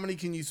need? How many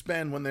can you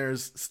spend when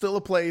there's still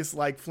a place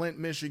like Flint,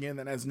 Michigan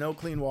that has no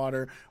clean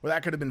water, where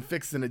that could have been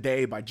fixed in a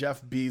day by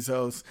Jeff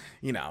Bezos?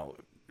 You know,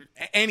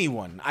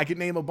 anyone. I could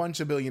name a bunch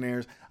of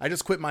billionaires. I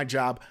just quit my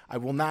job. I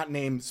will not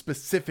name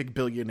specific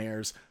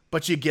billionaires,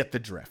 but you get the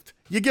drift.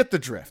 You get the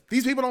drift.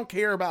 These people don't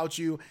care about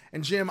you.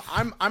 And Jim,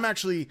 I'm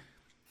actually,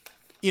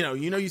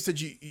 you said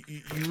you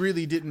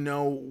really didn't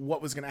know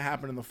what was going to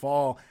happen in the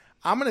fall.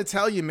 I'm going to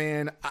tell you,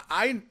 man,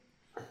 I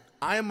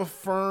am a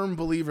firm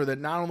believer that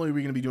not only are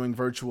we going to be doing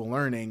virtual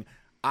learning,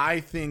 I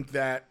think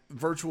that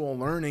virtual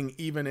learning,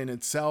 even in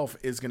itself,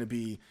 is going to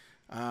be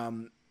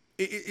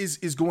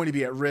is going to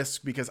be at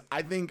risk, because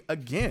I think,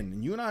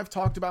 again, you and I have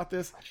talked about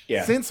this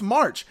since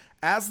March.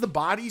 As the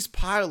bodies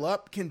pile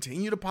up,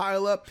 continue to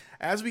pile up,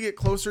 as we get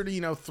closer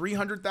to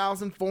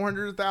 300,000,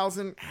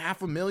 400,000,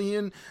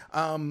 500,000,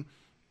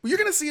 you're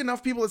going to see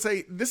enough people that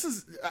say, "This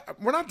is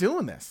we're not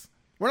doing this.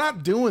 We're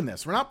not doing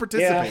this. We're not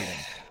participating."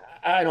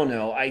 Yeah, I don't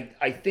know.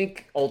 I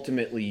think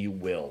ultimately you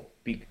will.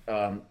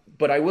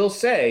 But I will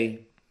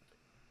say,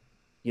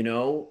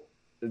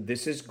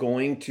 this is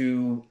going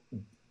to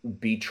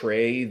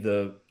betray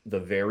the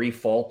very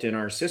fault in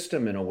our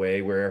system in a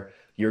way where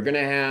you're going to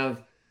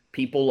have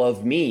people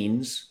of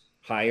means,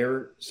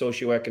 higher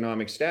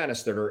socioeconomic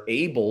status, that are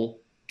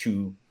able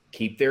to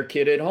keep their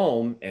kid at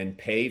home and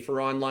pay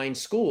for online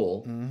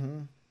school.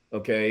 Mm-hmm.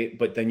 Okay.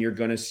 But then you're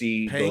going to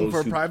see paying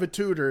for private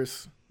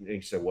tutors.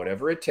 So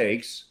whatever it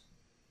takes,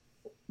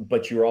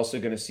 but you're also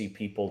going to see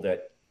people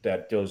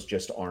that those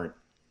just aren't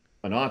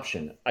an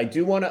option. I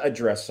do want to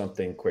address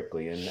something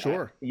quickly, and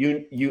sure,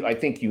 I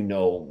think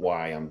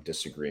why I'm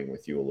disagreeing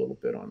with you a little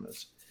bit on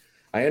this.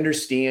 I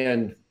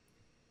understand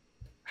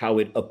how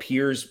it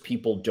appears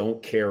people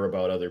don't care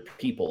about other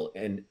people,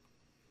 and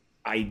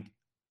I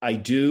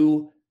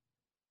do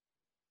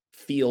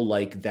feel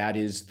like that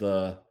is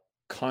the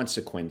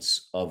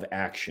consequence of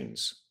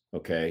actions.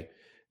 Okay,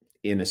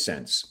 in a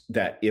sense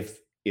that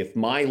if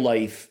my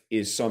life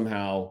is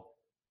somehow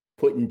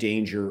put in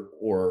danger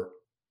or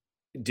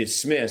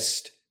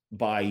dismissed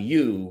by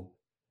you,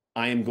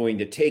 I am going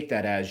to take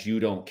that as you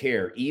don't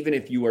care, even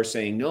if you are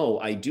saying, no,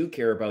 I do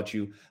care about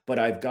you, but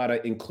I've got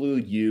to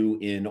include you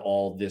in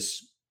all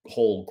this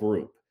whole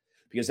group,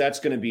 because that's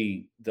going to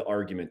be the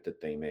argument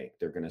that they make.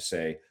 They're going to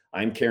say,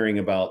 I'm caring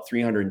about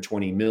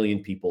 320 million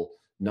people,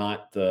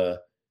 not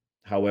the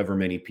however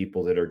many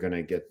people that are going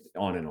to get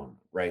on and on,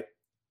 right?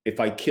 If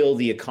I kill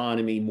the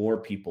economy, more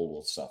people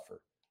will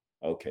suffer.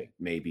 Okay,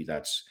 maybe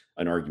that's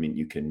an argument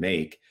you can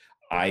make.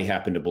 I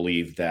happen to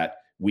believe that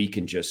we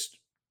can just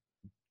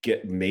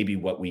maybe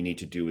what we need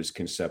to do is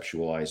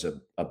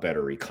conceptualize a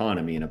better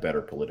economy and a better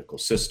political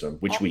system,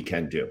 which we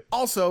can do.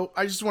 Also,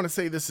 I just want to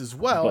say this as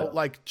well.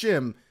 Like,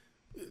 Jim,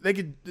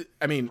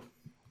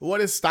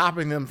 what is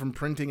stopping them from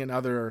printing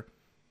another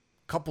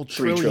couple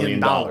 $3 trillion?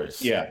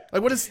 Yeah.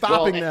 Like, what is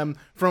stopping them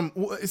from,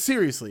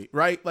 seriously,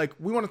 right? Like,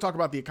 we want to talk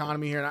about the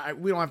economy here, and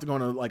we don't have to go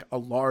into like a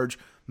large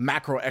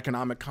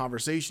macroeconomic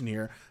conversation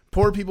here.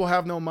 Poor people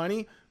have no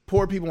money.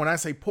 Poor people, when I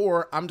say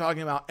poor, I'm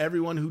talking about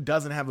everyone who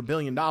doesn't have $1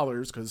 billion,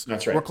 because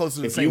we're close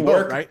to the same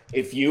boat, right?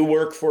 If you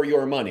work for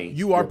your money,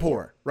 you are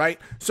poor, right?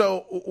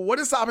 So what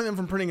is stopping them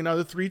from printing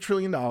another $3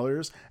 trillion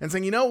and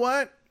saying, you know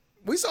what?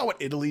 We saw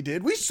what Italy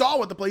did. We saw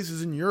what the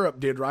places in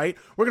Europe did, right?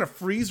 We're going to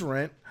freeze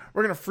rent.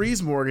 We're going to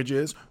freeze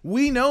mortgages.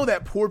 We know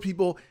that poor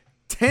people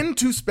tend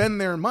to spend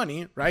their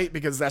money, right?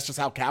 Because that's just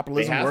how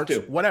capitalism works.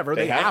 Whatever,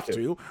 they have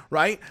to,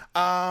 right?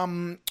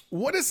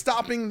 What is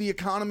stopping the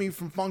economy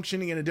from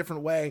functioning in a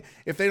different way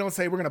if they don't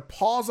say, we're going to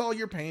pause all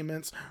your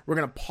payments, we're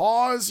going to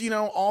pause,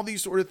 all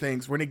these sort of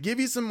things, we're going to give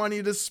you some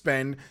money to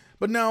spend?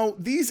 But no,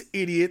 these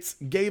idiots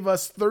gave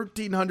us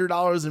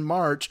 $1,300 in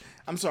March.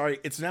 I'm sorry,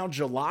 it's now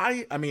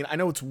July. I mean, I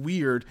know it's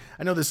weird.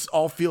 I know this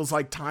all feels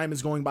like time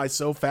is going by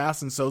so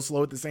fast and so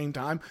slow at the same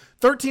time.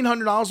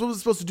 $1,300, what was it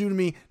supposed to do to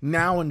me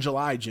now in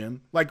July,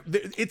 Jim? Like,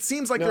 it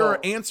seems like there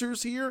are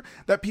answers here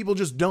that people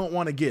just don't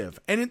want to give.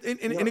 And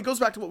it goes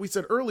back to what we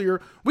said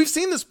earlier. We've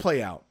seen this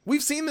play out.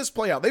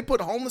 They put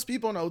homeless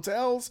people in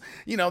hotels.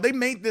 They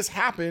made this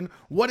happen.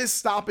 What is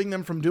stopping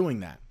them from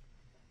doing that?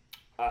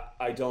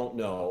 I don't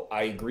know.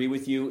 I agree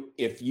with you.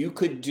 If you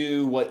could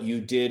do what you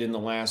did in the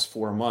last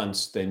 4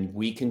 months, then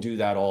we can do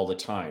that all the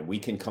time. We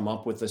can come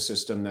up with a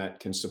system that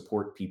can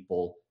support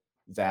people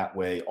that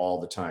way all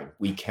the time.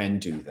 We can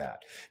do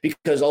that,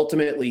 because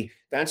ultimately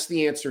that's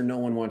the answer no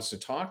one wants to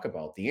talk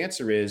about. The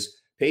answer is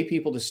pay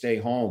people to stay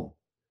home.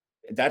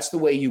 That's the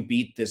way you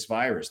beat this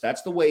virus.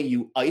 That's the way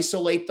you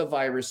isolate the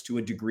virus to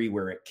a degree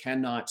where it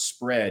cannot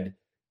spread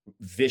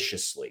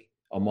viciously.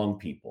 among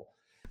people.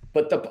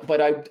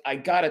 But I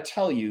got to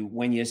tell you,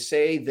 when you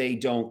say they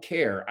don't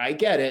care, I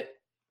get it.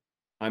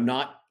 I'm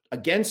not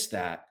against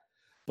that,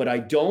 but I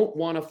don't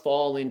want to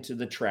fall into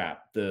the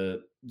trap,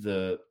 the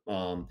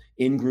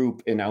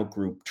in-group and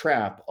out-group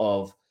trap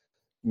of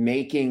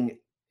making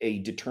a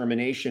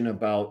determination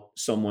about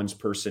someone's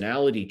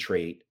personality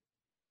trait,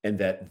 and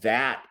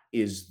that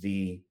is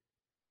the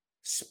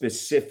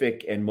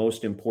specific and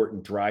most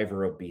important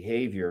driver of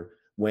behavior,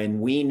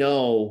 when we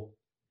know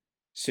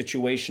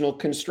situational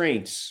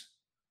constraints,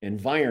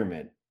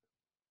 environment,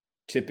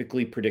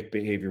 typically predict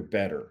behavior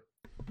better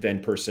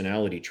than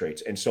personality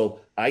traits. And so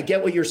I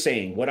get what you're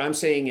saying. What I'm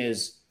saying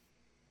is,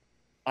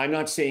 I'm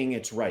not saying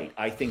it's right.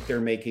 I think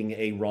they're making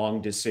a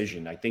wrong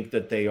decision. I think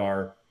that they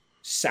are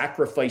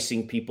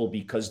sacrificing people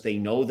because they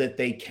know that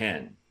they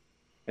can,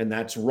 and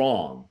that's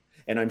wrong.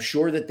 And I'm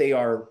sure that they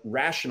are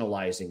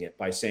rationalizing it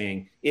by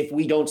saying, if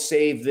we don't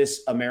save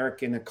this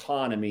American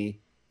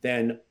economy,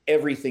 then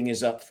everything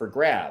is up for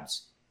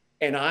grabs.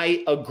 And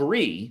I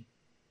agree.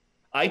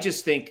 I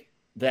just think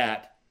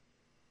that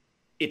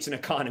it's an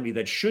economy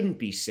that shouldn't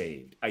be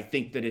saved. I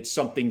think that it's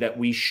something that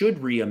we should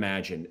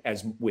reimagine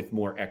as with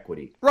more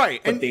equity.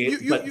 Right. But,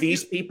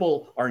 these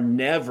people are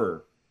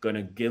never going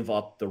to give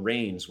up the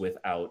reins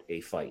without a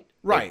fight.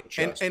 Right.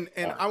 And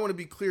I want to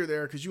be clear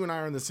there, because you and I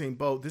are in the same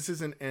boat. This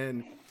isn't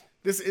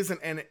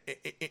an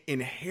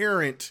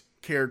inherent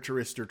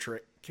characteristic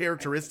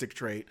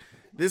trait.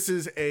 This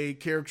is a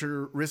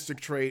characteristic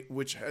trait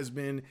which has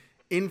been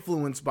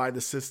influenced by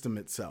the system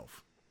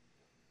itself.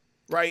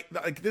 Right?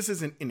 Like, this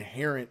isn't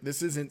inherent.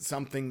 This isn't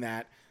something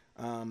that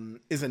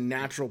is a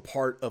natural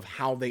part of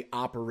how they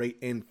operate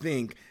and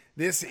think.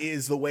 This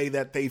is the way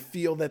that they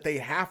feel that they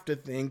have to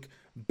think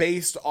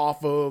based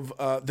off of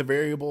the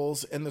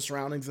variables and the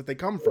surroundings that they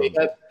come from.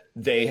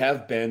 They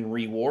have been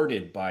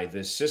rewarded by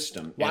this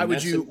system. Why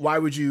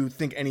would you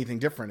think anything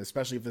different,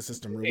 especially if the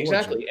system rewards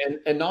exactly you?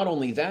 And not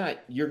only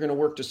that, you're going to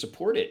work to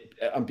support it,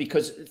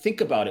 because think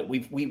about it.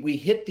 We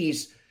hit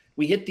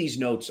these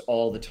notes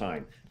all the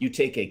time. You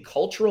take a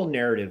cultural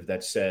narrative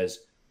that says,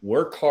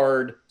 work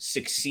hard,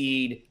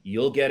 succeed,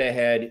 you'll get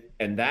ahead.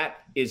 And that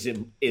is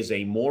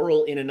a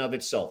moral in and of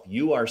itself.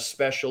 You are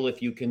special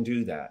if you can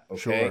do that. Okay.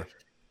 Sure.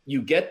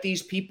 You get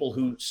these people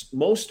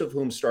most of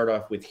whom start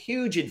off with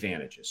huge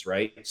advantages,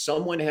 right?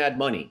 Someone had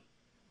money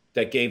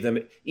that gave them,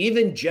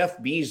 even Jeff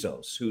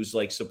Bezos, who's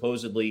like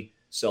supposedly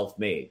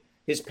self-made.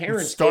 His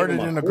parents started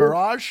in a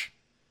garage.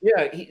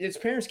 Yeah. His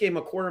parents gave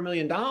him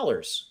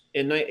 $250,000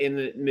 in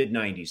the mid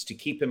 90s to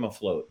keep him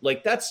afloat.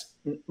 Like,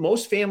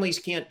 most families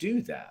can't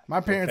do that.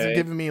 My parents have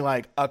given me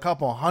like a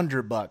couple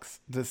 $100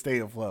 to stay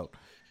afloat.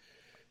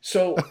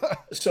 So,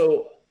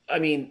 I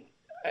mean,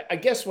 I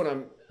guess what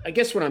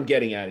I'm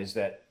getting at is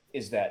that,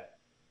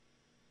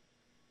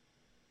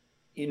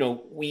 you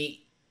know,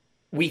 we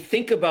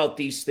think about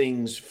these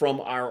things from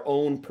our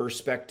own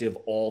perspective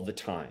all the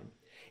time.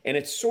 And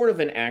it's sort of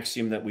an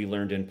axiom that we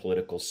learned in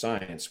political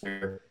science,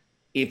 where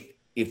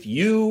if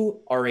you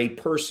are a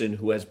person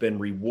who has been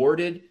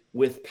rewarded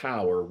with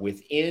power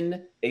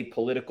within a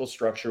political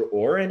structure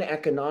or an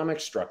economic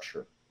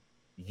structure,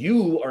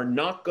 you are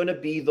not going to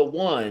be the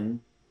one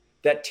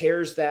that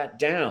tears that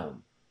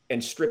down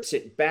and strips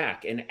it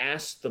back and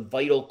asks the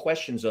vital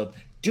questions of,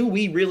 do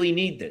we really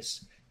need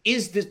this?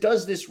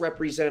 Does this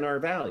represent our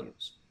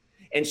values?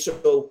 And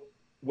so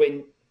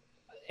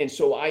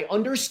I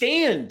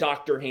understand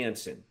Dr.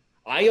 Hansen.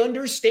 I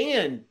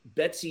understand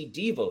Betsy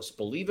DeVos,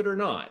 believe it or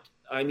not.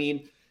 I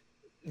mean,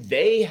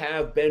 they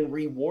have been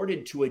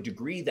rewarded to a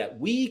degree that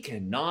we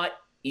cannot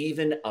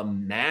even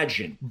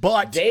imagine.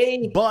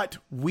 But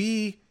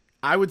we,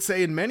 I would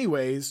say, in many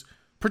ways,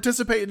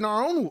 participate in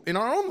our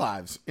own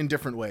lives in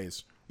different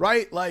ways,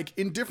 right? Like,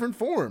 in different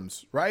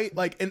forms, right?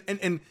 Like,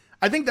 and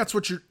I think that's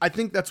what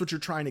you're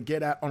trying to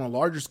get at on a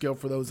larger scale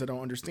for those that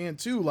don't understand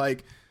too.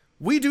 Like,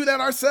 we do that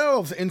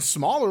ourselves in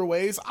smaller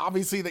ways.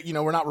 Obviously, that, you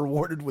know, we're not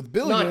rewarded with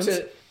billions,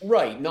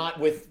 not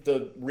with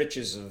the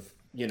riches of,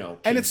 you know,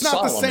 and it's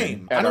not the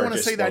same. I don't want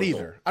to say that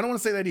either.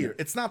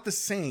 It's not the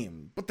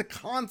same, but the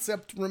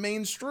concept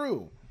remains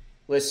true.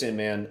 Listen,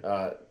 man,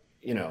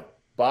 you know,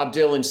 Bob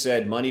Dylan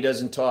said, money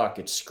doesn't talk,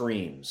 it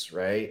screams,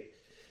 right?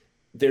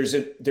 There's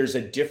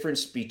a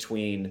difference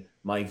between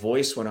my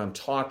voice when I'm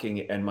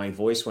talking and my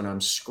voice when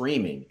I'm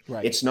screaming.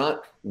 Right. It's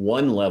not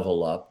one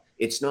level up.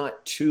 It's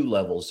not 2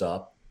 levels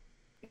up.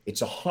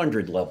 It's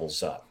 100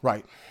 levels up.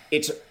 Right.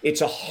 It's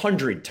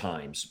 100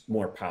 times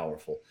more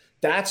powerful.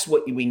 That's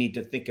what we need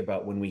to think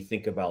about when we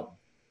think about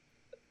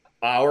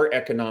our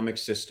economic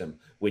system,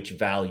 which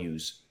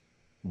values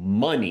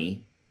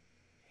money.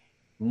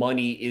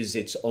 Money is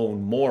its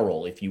own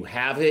moral. If you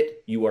have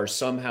it, you are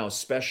somehow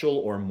special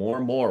or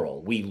more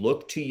moral. We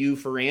look to you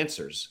for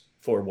answers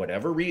for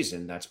whatever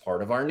reason. That's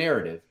part of our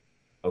narrative.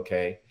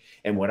 Okay.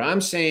 And what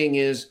I'm saying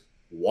is,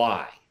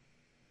 why?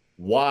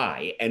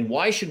 Why? And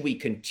why should we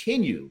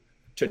continue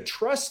to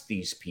trust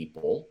these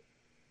people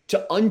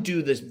to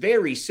undo this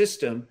very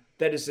system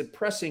that is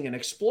oppressing and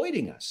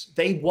exploiting us?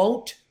 They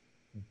won't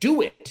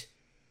do it.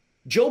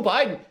 Joe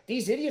Biden,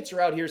 these idiots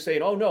are out here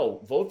saying, oh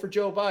no, vote for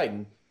Joe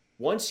Biden.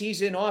 once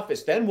he's in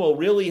office, then we'll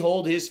really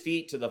hold his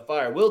feet to the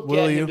fire. We'll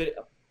get him to.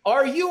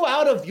 Are you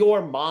out of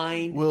your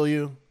mind? Will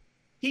you?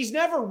 He's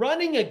never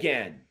running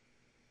again.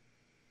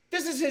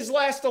 This is his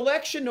last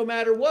election, no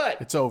matter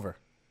what. It's over.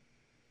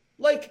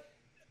 Like,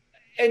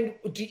 and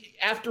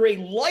after a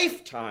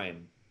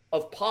lifetime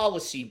of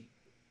policy,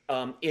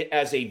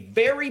 as a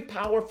very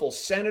powerful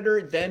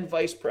senator, then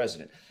vice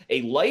president,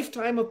 a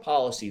lifetime of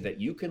policy that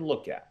you can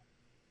look at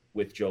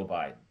with Joe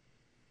Biden.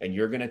 And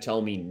you're going to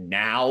tell me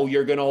now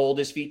you're going to hold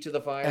his feet to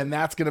the fire? And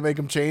that's going to make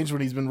him change when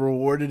he's been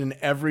rewarded in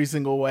every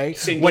single way.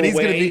 When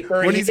he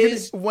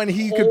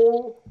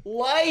could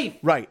life.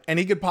 Right. And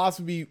he could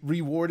possibly be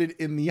rewarded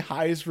in the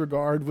highest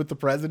regard with the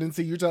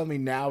presidency. You're telling me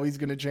now he's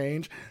going to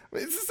change?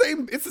 It's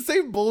the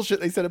same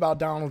bullshit they said about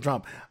Donald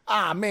Trump.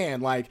 Ah,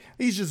 man, like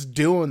he's just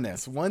doing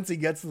this. Once he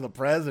gets to the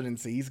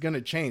presidency, he's going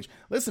to change.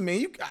 Listen,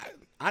 man,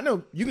 I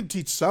know you can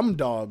teach some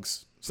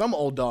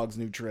old dogs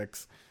new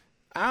tricks.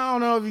 I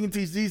don't know if you can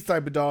teach these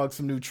type of dogs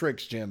some new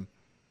tricks, Jim.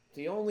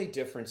 The only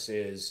difference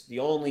is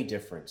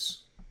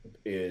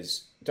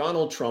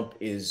Donald Trump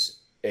is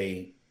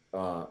a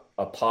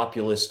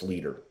populist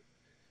leader.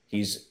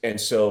 And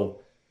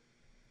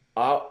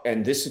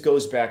this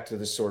goes back to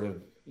the sort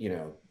of,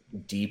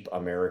 deep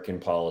American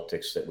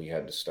politics that we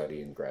had to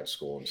study in grad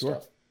school and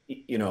stuff.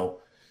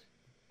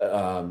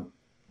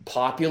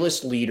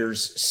 Populist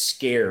leaders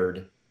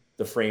scared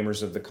the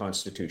framers of the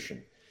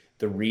Constitution.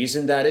 The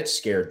reason that it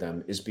scared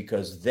them is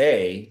because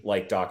they,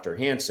 like Dr.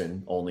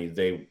 Hanson, only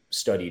they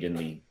studied in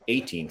the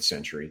 18th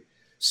century,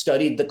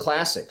 studied the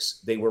classics.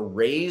 They were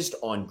raised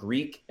on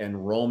Greek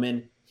and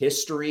Roman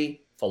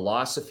history,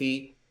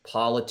 philosophy,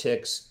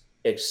 politics,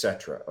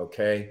 etc.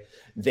 Okay?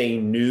 They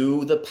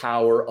knew the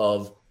power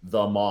of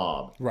the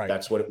mob. Right.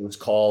 That's what it was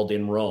called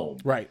in Rome.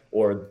 Right.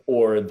 Or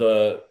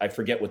I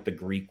forget what the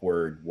Greek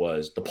word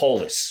was, the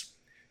polis.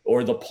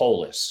 Or the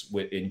polis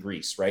in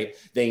Greece, right?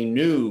 They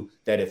knew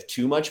that if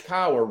too much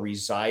power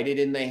resided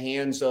in the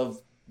hands of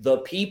the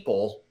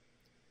people,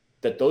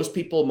 that those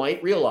people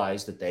might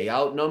realize that they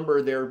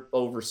outnumber their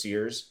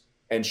overseers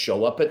and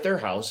show up at their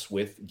house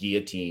with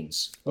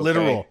guillotines. Okay?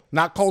 Literal,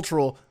 not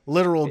cultural,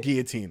 literal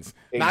guillotines.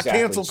 Exactly. Not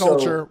cancel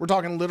culture. We're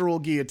talking literal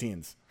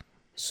guillotines.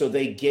 So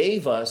they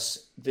gave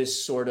us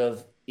this sort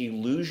of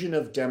illusion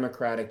of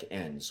democratic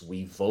ends.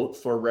 We vote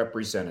for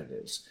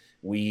representatives.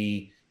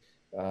 We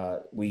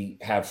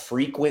have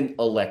frequent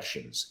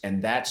elections,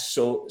 and that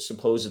so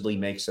supposedly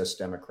makes us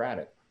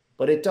democratic,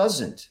 but it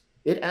doesn't.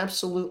 It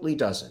absolutely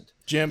doesn't.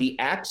 Jim, the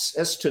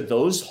access to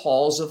those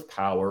halls of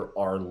power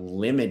are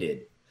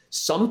limited.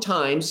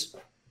 Sometimes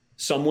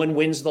someone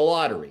wins the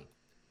lottery.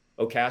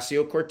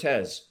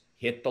 Ocasio-Cortez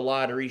hit the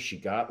lottery. She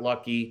got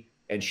lucky,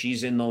 and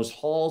she's in those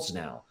halls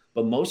now.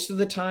 But most of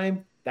the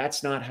time,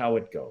 that's not how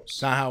it goes.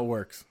 It's not how it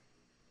works.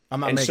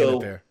 I'm not making it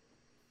there.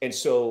 And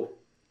so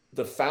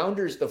the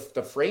founders, the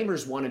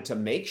framers wanted to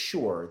make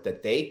sure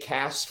that they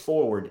cast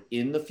forward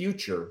in the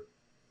future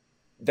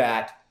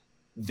that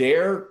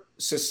their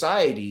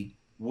society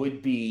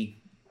would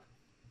be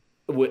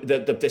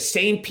the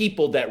same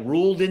people that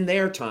ruled in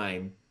their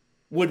time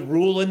would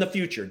rule in the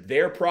future.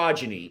 Their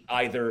progeny,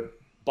 either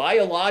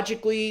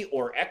biologically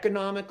or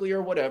economically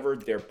or whatever.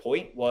 Their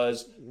point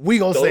was, we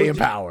gonna stay in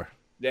power.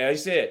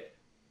 That's it.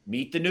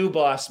 Meet the new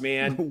boss,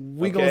 man.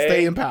 We gonna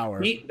stay in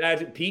power.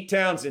 Pete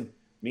Townsend.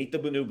 Meet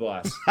the new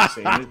boss.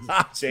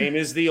 Same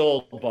as the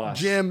old boss.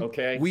 Jim,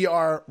 okay? We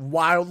are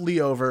wildly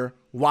over.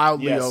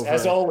 Yes,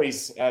 as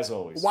always.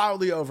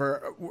 Wildly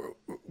over.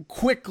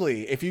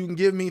 Quickly, if you can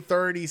give me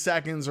 30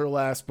 seconds or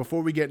less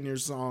before we get in your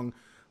song,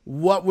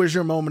 what was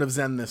your moment of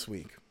Zen this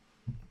week?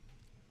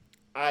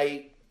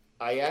 I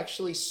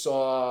actually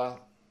saw...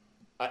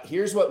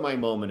 here's what my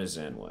moment of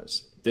Zen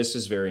was. This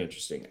is very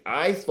interesting.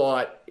 I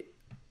thought...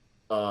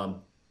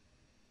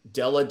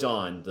 Delle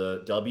Donne,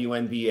 the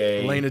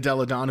WNBA... Elena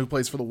Delle Donne, who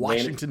plays for the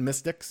Washington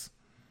Mystics.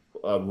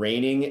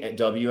 Reigning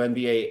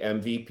WNBA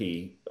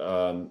MVP.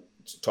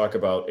 Talk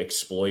about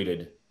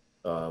exploited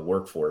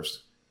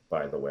workforce,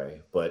 by the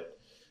way. But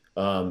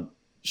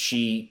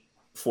she,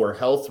 for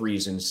health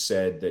reasons,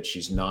 said that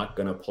she's not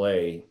going to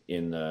play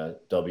in the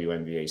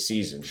WNBA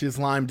season. She has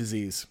Lyme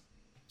disease.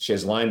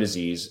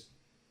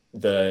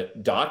 The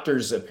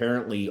doctors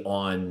apparently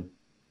on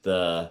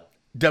the...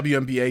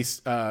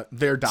 WNBA,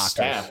 their doctors.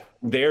 Staff,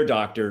 their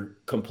doctor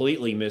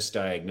completely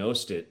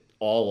misdiagnosed it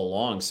all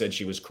along, said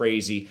she was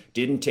crazy,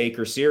 didn't take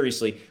her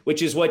seriously,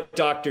 which is what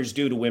doctors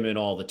do to women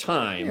all the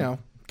time.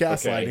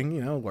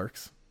 Gaslighting,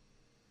 works.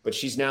 But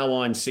she's now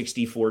on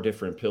 64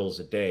 different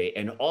pills a day.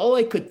 And all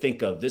I could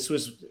think of,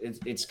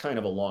 it's kind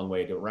of a long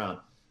way to around,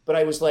 but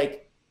I was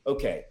like,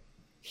 okay,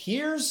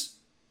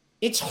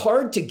 it's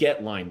hard to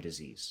get Lyme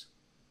disease.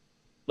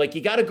 Like,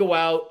 you got to go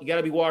out, you got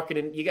to be walking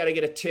in, you got to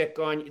get a tick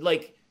on,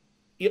 like,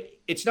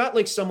 it's not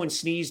like someone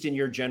sneezed in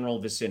your general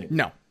vicinity.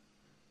 No.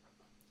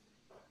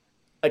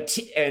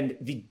 And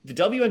the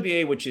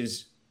WNBA, which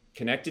is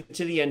connected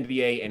to the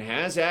NBA and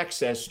has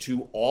access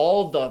to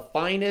all the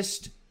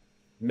finest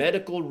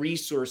medical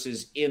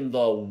resources in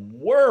the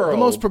world. The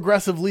most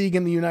progressive league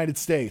in the United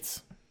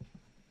States.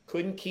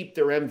 Couldn't keep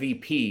their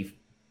MVP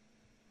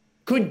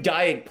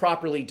couldn't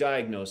properly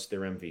diagnose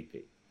their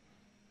MVP.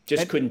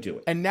 Just couldn't do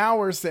it. And now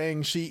we're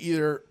saying she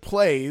either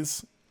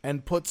plays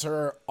and puts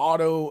her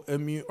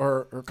autoimmune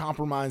or her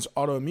compromised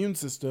autoimmune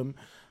system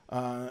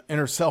and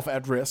herself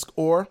at risk,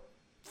 or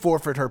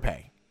forfeit her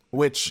pay,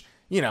 which,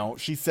 you know,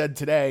 she said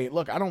today,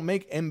 look, I don't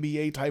make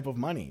NBA type of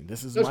money.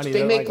 This is money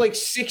they make like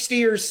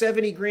 60 or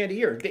 70 grand a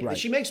year. Right.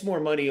 She makes more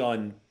money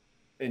on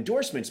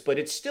endorsements, but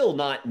it's still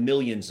not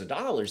millions of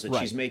dollars that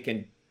right. she's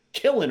making,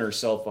 killing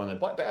herself on a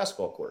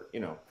basketball court. You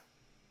know,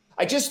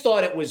 I just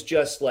thought it was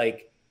just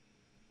like,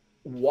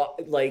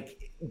 what,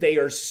 like they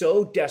are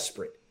so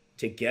desperate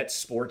to get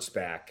sports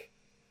back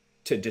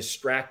to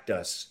distract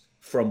us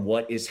from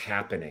what is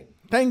happening.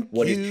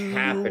 What is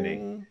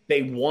happening.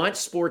 They want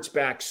sports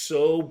back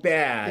so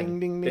bad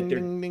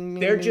that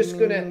they're just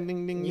gonna,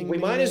 we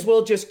might as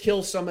well just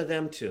kill some of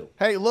them too.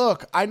 Hey,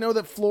 look, I know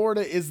that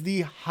Florida is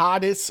the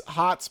hottest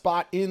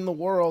hotspot in the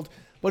world,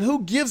 but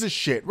who gives a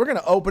shit? We're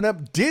gonna open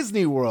up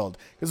Disney World,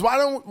 because why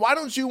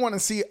don't you want to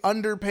see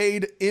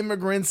underpaid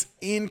immigrants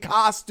in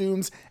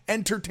costumes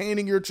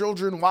entertaining your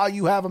children while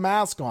you have a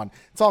mask on?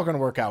 It's all gonna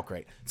work out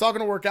great. It's all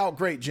gonna work out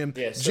great, Jim.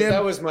 Yeah, so Jim,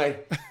 that was my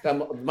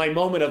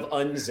moment of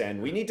unzen.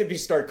 We need to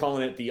start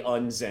calling it the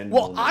unzen.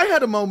 Well, moment. I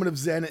had a moment of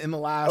zen in the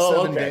last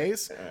 7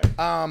 days.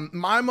 Right.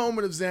 My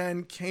moment of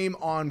zen came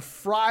on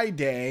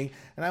Friday,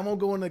 and I won't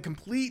go into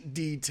complete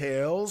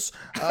details.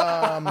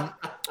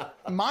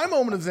 My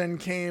moment of zen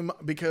came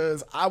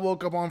because I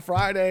woke up on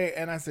Friday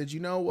and I said,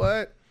 you know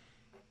what?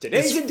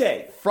 Today's the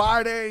day.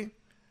 Friday.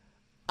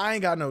 I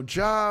ain't got no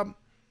job,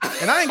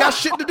 and I ain't got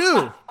shit to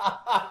do.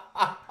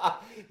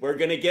 We're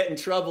gonna get in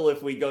trouble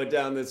if we go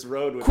down this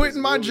road. With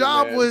Quitting my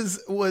job man. was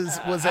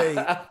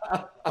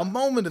a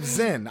moment of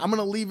zen. I'm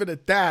gonna leave it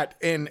at that.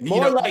 And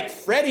more like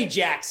Freddie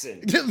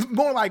Jackson.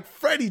 More like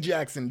Freddie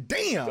Jackson.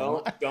 Damn.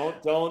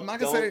 Don't. I'm not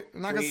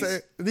gonna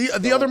say.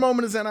 The other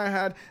moment of zen I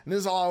had, and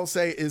this is all I'll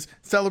say, is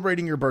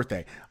celebrating your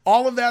birthday.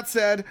 All of that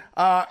said,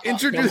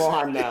 introduce.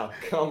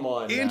 Come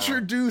on now.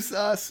 Introduce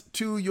us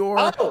to your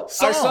song.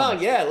 Our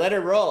song. Yeah, let it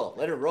roll.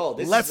 Let it roll.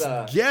 Let's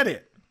get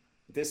it.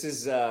 This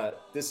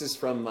is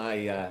from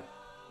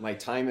my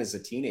time as a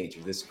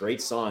teenager. This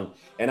great song,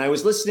 and I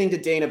was listening to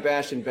Dana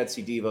Bash and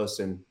Betsy DeVos,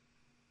 and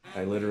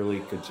I literally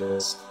could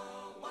just.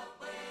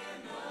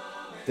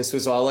 This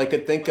was all I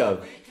could think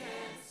of.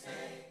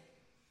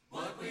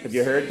 Have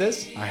you heard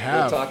this? I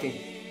have.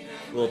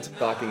 Little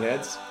talking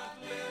heads.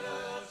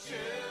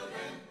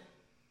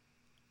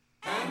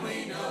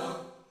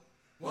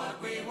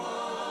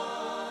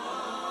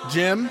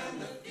 Jim,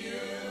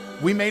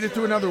 we made it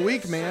through another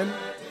week, man.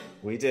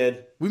 We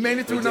did. We made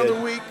it through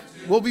another week.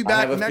 We'll be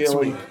back next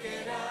week.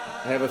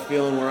 I have a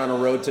feeling we're on a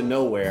road to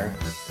nowhere.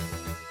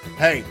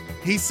 Hey,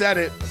 he said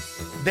it.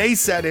 They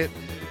said it.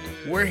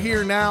 We're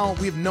here now.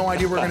 We have no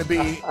idea where we're going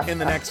to be in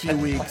the next few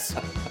weeks.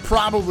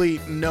 Probably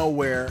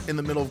nowhere in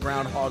the middle of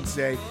Groundhog's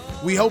Day.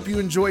 We hope you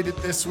enjoyed it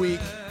this week.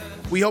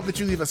 We hope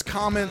that you leave us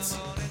comments.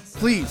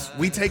 Please,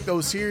 we take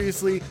those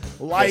seriously.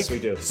 Like, yes, we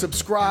do.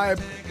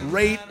 Subscribe,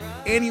 rate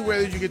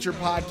anywhere that you get your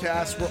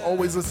podcasts. We're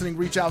always listening.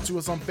 Reach out to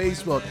us on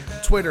Facebook,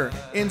 Twitter,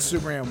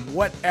 Instagram,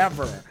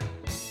 whatever.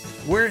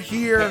 We're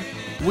here.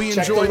 We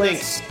check enjoy the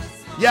links.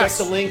 This. Yes.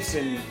 Check the links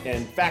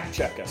and fact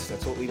check us.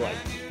 That's what we like.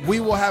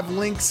 We will have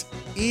links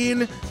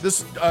in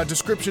this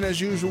description as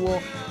usual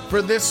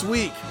for this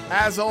week.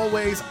 As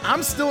always,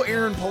 I'm still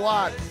Aaron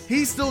Palat.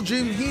 He's still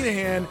Jim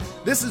Heenahan.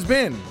 This has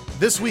been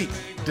This Week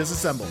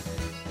Disassembled.